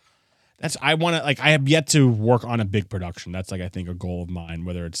 I want to I have yet to work on a big production. That's like I think a goal of mine.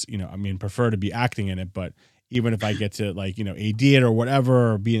 Whether it's prefer to be acting in it, but even if I get to AD it or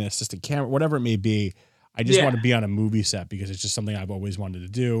whatever, or be an assistant camera, whatever it may be, I just want to be on a movie set because it's just something I've always wanted to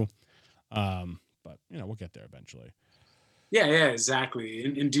do. But we'll get there eventually. Yeah, exactly.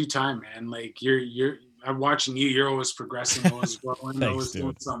 In due time, man. Like I'm watching you. You're always progressing, always growing, always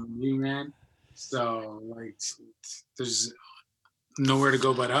doing something new, man. So like, there's nowhere to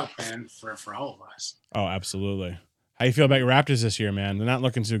go but up, man, for all of us. Oh, absolutely. How you feel about your Raptors this year, man? They're not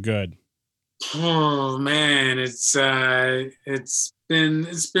looking too good. Oh man, it's been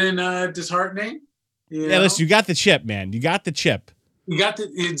disheartening. Yeah, listen, you got the chip, man. You got the chip. You got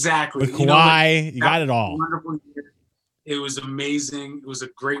exactly. With Kawhi, you got it all. Wonderful year. It was amazing. It was a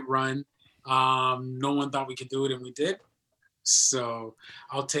great run. No one thought we could do it, and we did. So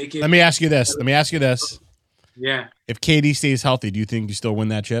I'll take it. Let me ask you this. Yeah. If KD stays healthy, do you think you still win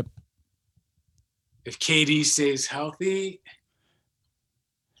that chip? If KD stays healthy,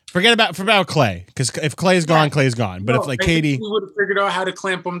 forget about Clay, because if Clay's gone, Clay's gone. But if KD, we would have figured out how to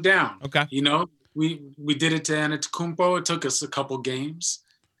clamp him down. Okay. We did it to Antetokounmpo. It took us a couple games.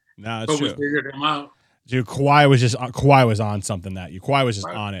 No, that's true. We figured him out. Dude, Kawhi was on something that year. Kawhi was just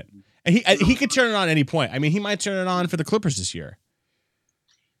on it. And he could turn it on at any point. I mean, he might turn it on for the Clippers this year.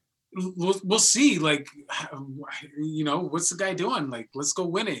 We'll see. Like, what's the guy doing? Like, let's go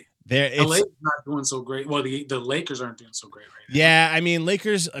win it. LA's not doing so great. Well, the Lakers aren't doing so great right now. Yeah, I mean,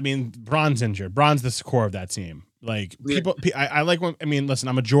 Lakers. I mean, Bron's injured. Bron's the core of that team. Like people, I like when. I mean, listen,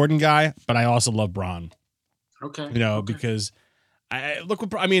 I'm a Jordan guy, but I also love Bron. Okay. Because I look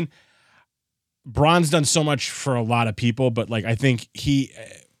what I mean. Bron's done so much for a lot of people, but like I think you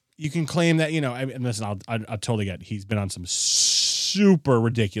can claim that and listen, I'll totally get. He's been on some super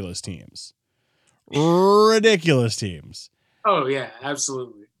ridiculous teams. Oh yeah,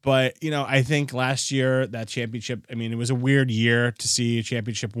 absolutely. But I think last year that championship. I mean, it was a weird year to see a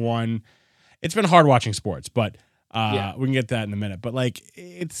championship won. It's been hard watching sports, but we can get that in a minute. But like,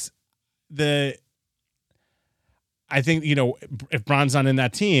 I think if Bron's not in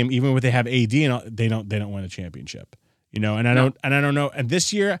that team, even if they have AD, they don't win a championship. And I don't know. And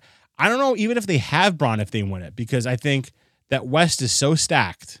this year, I don't know even if they have Bron if they win it, because I think that West is so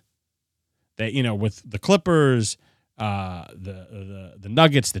stacked that with the Clippers, the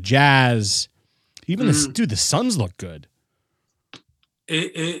Nuggets, the Jazz, even the Suns look good.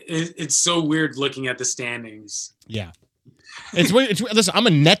 It's so weird looking at the standings. Yeah, it's listen. I'm a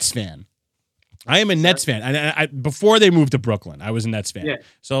Nets fan. I am a Nets fan, and I before they moved to Brooklyn, I was a Nets fan. Yeah.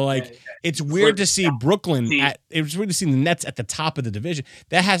 So like, it's weird to see Brooklyn it's weird to see the Nets at the top of the division.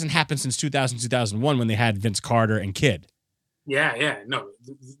 That hasn't happened since 2000, 2001 when they had Vince Carter and Kidd. Yeah. No,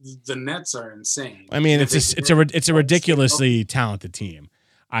 the Nets are insane. I mean, it's a ridiculously talented team.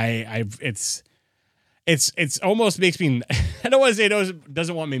 It's almost makes me. I don't want to say it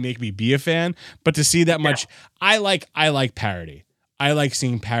doesn't want me to make me be a fan, but to see that much, I like parity. I like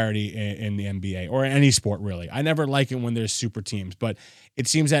seeing parity in the NBA or any sport, really. I never like it when there's super teams, but it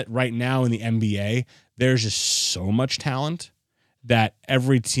seems that right now in the NBA, there's just so much talent that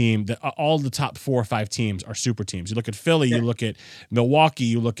every team, that all the top 4 or 5 teams are super teams. You look at Philly, you look at Milwaukee,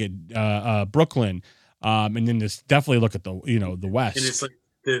 you look at Brooklyn, and then definitely look at the West. And it's like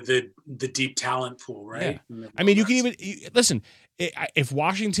the deep talent pool, right? Yeah. I mean, you can even listen. If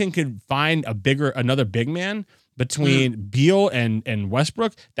Washington could find another big man between Beal and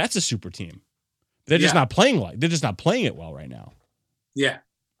Westbrook, that's a super team. They're just not playing it well right now. Yeah.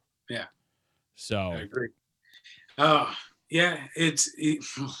 So I agree. Oh, yeah. It's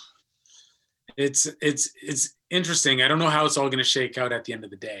interesting. I don't know how it's all going to shake out at the end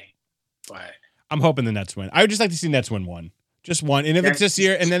of the day, but I'm hoping the Nets win. I would just like to see Nets win one. Just one. And if it's this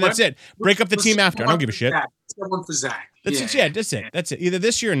year, and then that's it. Break up the team after. I don't give a shit. One for Zach. That's it. That's it. Either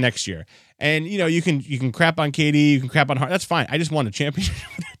this year or next year. And you can crap on KD, you can crap on Hart. That's fine. I just want a championship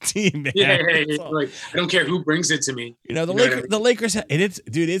with the team, man. Yeah. Like, I don't care who brings it to me. The Lakers.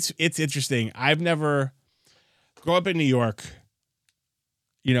 It's interesting. I've never grown up in New York.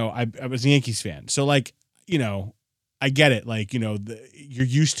 I was a Yankees fan, so like I get it. Like you're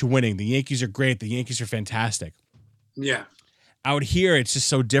used to winning. The Yankees are great. The Yankees are fantastic. Yeah. Out here, it's just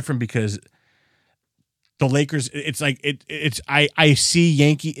so different because the Lakers. It's like I see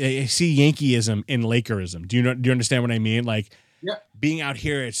Yankeeism in Lakerism. Do you understand what I mean? Like, being out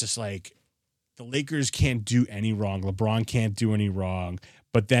here, it's just like the Lakers can't do any wrong. LeBron can't do any wrong.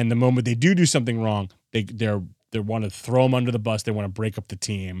 But then the moment they do something wrong, they want to throw them under the bus. They want to break up the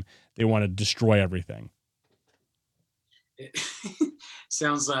team. They want to destroy everything.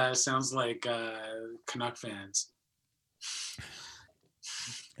 Sounds like Canuck fans.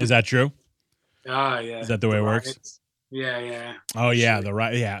 Is that true? Oh, yeah. Is that the way it works? Yeah. Oh, yeah.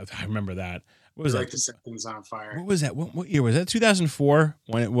 Yeah, I remember that. What was that? Like to set things on fire. What was that? What year was that? 2004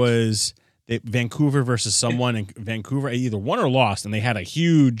 when it was Vancouver versus someone, and Vancouver either won or lost, and they had a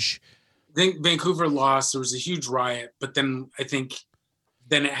huge. I think Vancouver lost. There was a huge riot, but then I think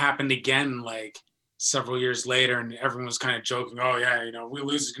it happened again like several years later, and everyone was kind of joking, oh yeah, we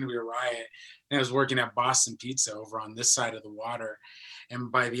lose, it's going to be a riot. And I was working at Boston Pizza over on this side of the water,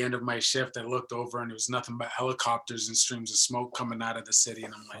 and by the end of my shift, I looked over and it was nothing but helicopters and streams of smoke coming out of the city,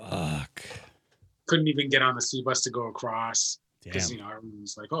 and I'm like, fuck. Couldn't even get on the sea bus to go across because everyone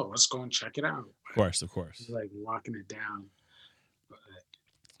was like, oh, let's go and check it out. Of course. Like locking it down. But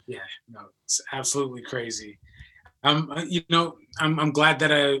yeah, no, it's absolutely crazy. I'm glad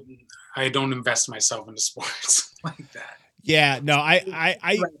that I don't invest myself into sports like that. Yeah, no,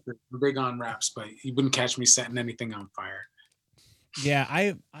 I'm big on raps, but you wouldn't catch me setting anything on fire. Yeah,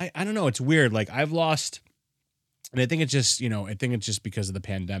 I don't know. It's weird. Like I've lost, and I think it's just because of the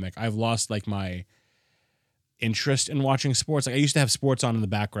pandemic. I've lost like my interest in watching sports. Like I used to have sports on in the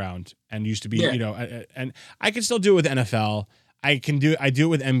background and used to be, and I can still do it with NFL. I do it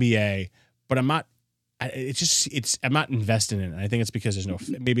with NBA, but I'm not. I'm not invested in it. I think it's because there's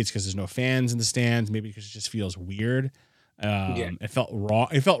no fans in the stands. Maybe because it just feels weird. It felt wrong.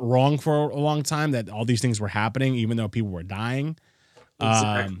 It felt wrong for a long time that all these things were happening, even though people were dying.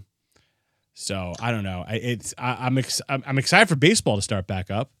 Exactly. So I don't know. I'm excited for baseball to start back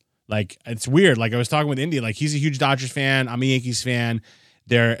up. Like it's weird. Like I was talking with Indy. Like he's a huge Dodgers fan. I'm a Yankees fan.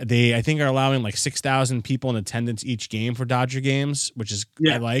 They I think are allowing like 6,000 people in attendance each game for Dodger games, which is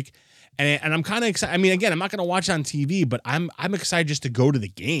I like. And I'm kind of excited. I mean, again, I'm not going to watch on TV, but I'm excited just to go to the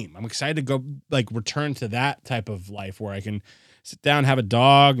game. I'm excited to go return to that type of life where I can sit down, have a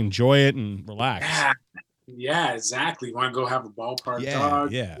dog, enjoy it, and relax. Yeah, exactly. You want to go have a ballpark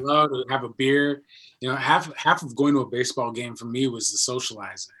dog? Yeah. Have a beer. Half of going to a baseball game for me was the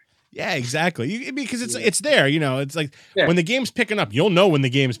socializing. Yeah, exactly. Because it's there. It's like when the game's picking up, you'll know when the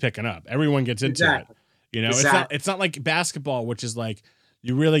game's picking up. Everyone gets into it. It's not like basketball, which is like.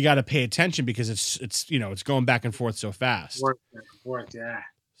 You really got to pay attention because it's going back and forth so fast. Yeah.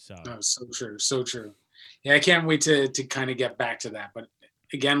 So true. Yeah, I can't wait to kind of get back to that. But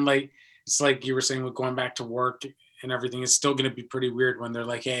again, like it's like you were saying with going back to work and everything, it's still going to be pretty weird when they're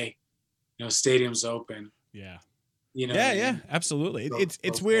like, hey, stadium's open. Yeah. Yeah, absolutely.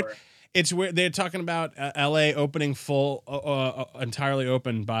 It's weird. It's where they're talking about LA opening full, entirely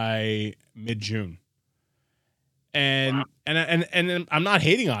open by mid-June. And, Wow. and I'm not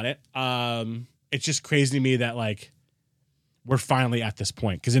hating on it. It's just crazy to me that like we're finally at this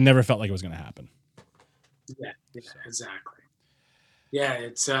point because it never felt like it was going to happen. Yeah, exactly. Yeah,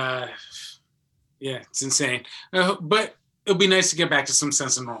 it's insane. But it'll be nice to get back to some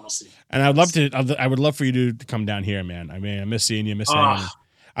sense of normalcy. And I would love for you to come down here, man. I mean, I miss seeing you, hanging.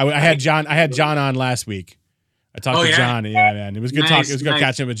 I had John on last week. I talked to John. Yeah, man. It was good talking. It was good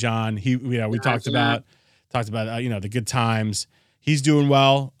catching up with John. We talked about the good times. He's doing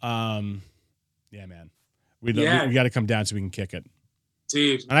well. Yeah, man. We got to come down so we can kick it.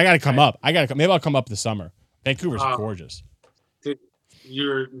 Dude. And I got to come up. Maybe I'll come up this summer. Vancouver's gorgeous. Dude,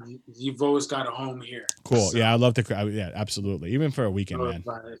 you've always got a home here. Cool. So, yeah, I'd love to. Yeah, absolutely. Even for a weekend, man.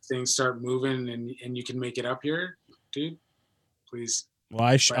 If things start moving and you can make it up here, dude, please.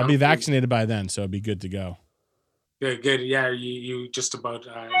 Well, I'll be vaccinated by then, so it'd be good to go. Good. Yeah, you just about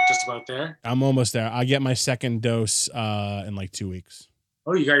there? I'm almost there. I'll get my second dose in like 2 weeks.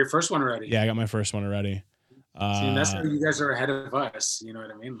 Oh, you got your first one already? Yeah, I got my first one already. See, that's how you guys are ahead of us. You know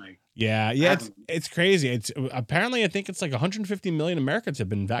what I mean? Like, yeah, it's crazy. It's apparently I think it's like 150 million Americans have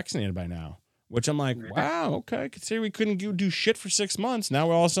been vaccinated by now, which I'm like, wow, okay. Consider we couldn't do shit for 6 months.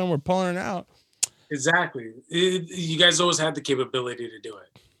 Now all of a sudden we're pulling it out. Exactly. You guys always had the capability to do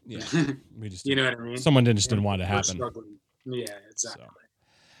it. Yeah, we just you know what I mean. Someone just didn't want it to happen. Yeah, exactly.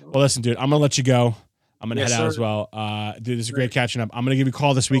 So. Well, listen, dude, I'm gonna let you go. I'm gonna head out as well. Dude, this is great catching up. I'm gonna give you a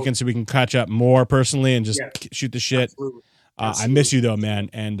call this weekend so we can catch up more personally and just shoot the shit. Absolutely. I miss you though, man,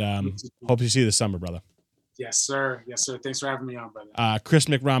 and hope to see you this summer, brother. Yes, sir. Thanks for having me on, brother. Kris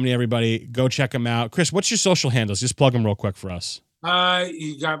McRonney, everybody, go check him out. Kris, what's your social handles? Just plug them real quick for us.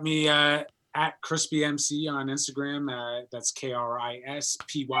 You got me at CrispyMC on Instagram. That's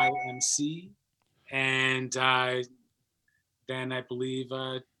KRISPYMC, and then I believe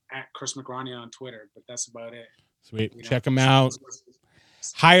at Kris McRonney on Twitter. But that's about it. Sweet. Check him out.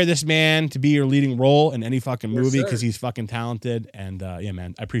 Hire this man to be your leading role in any fucking movie because he's fucking talented. And yeah,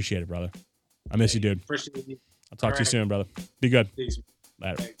 man, I appreciate it, brother. I miss you, dude. Appreciate you. I'll talk to you soon, brother. Be good. Peace.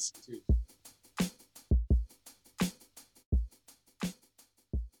 Later. Thanks.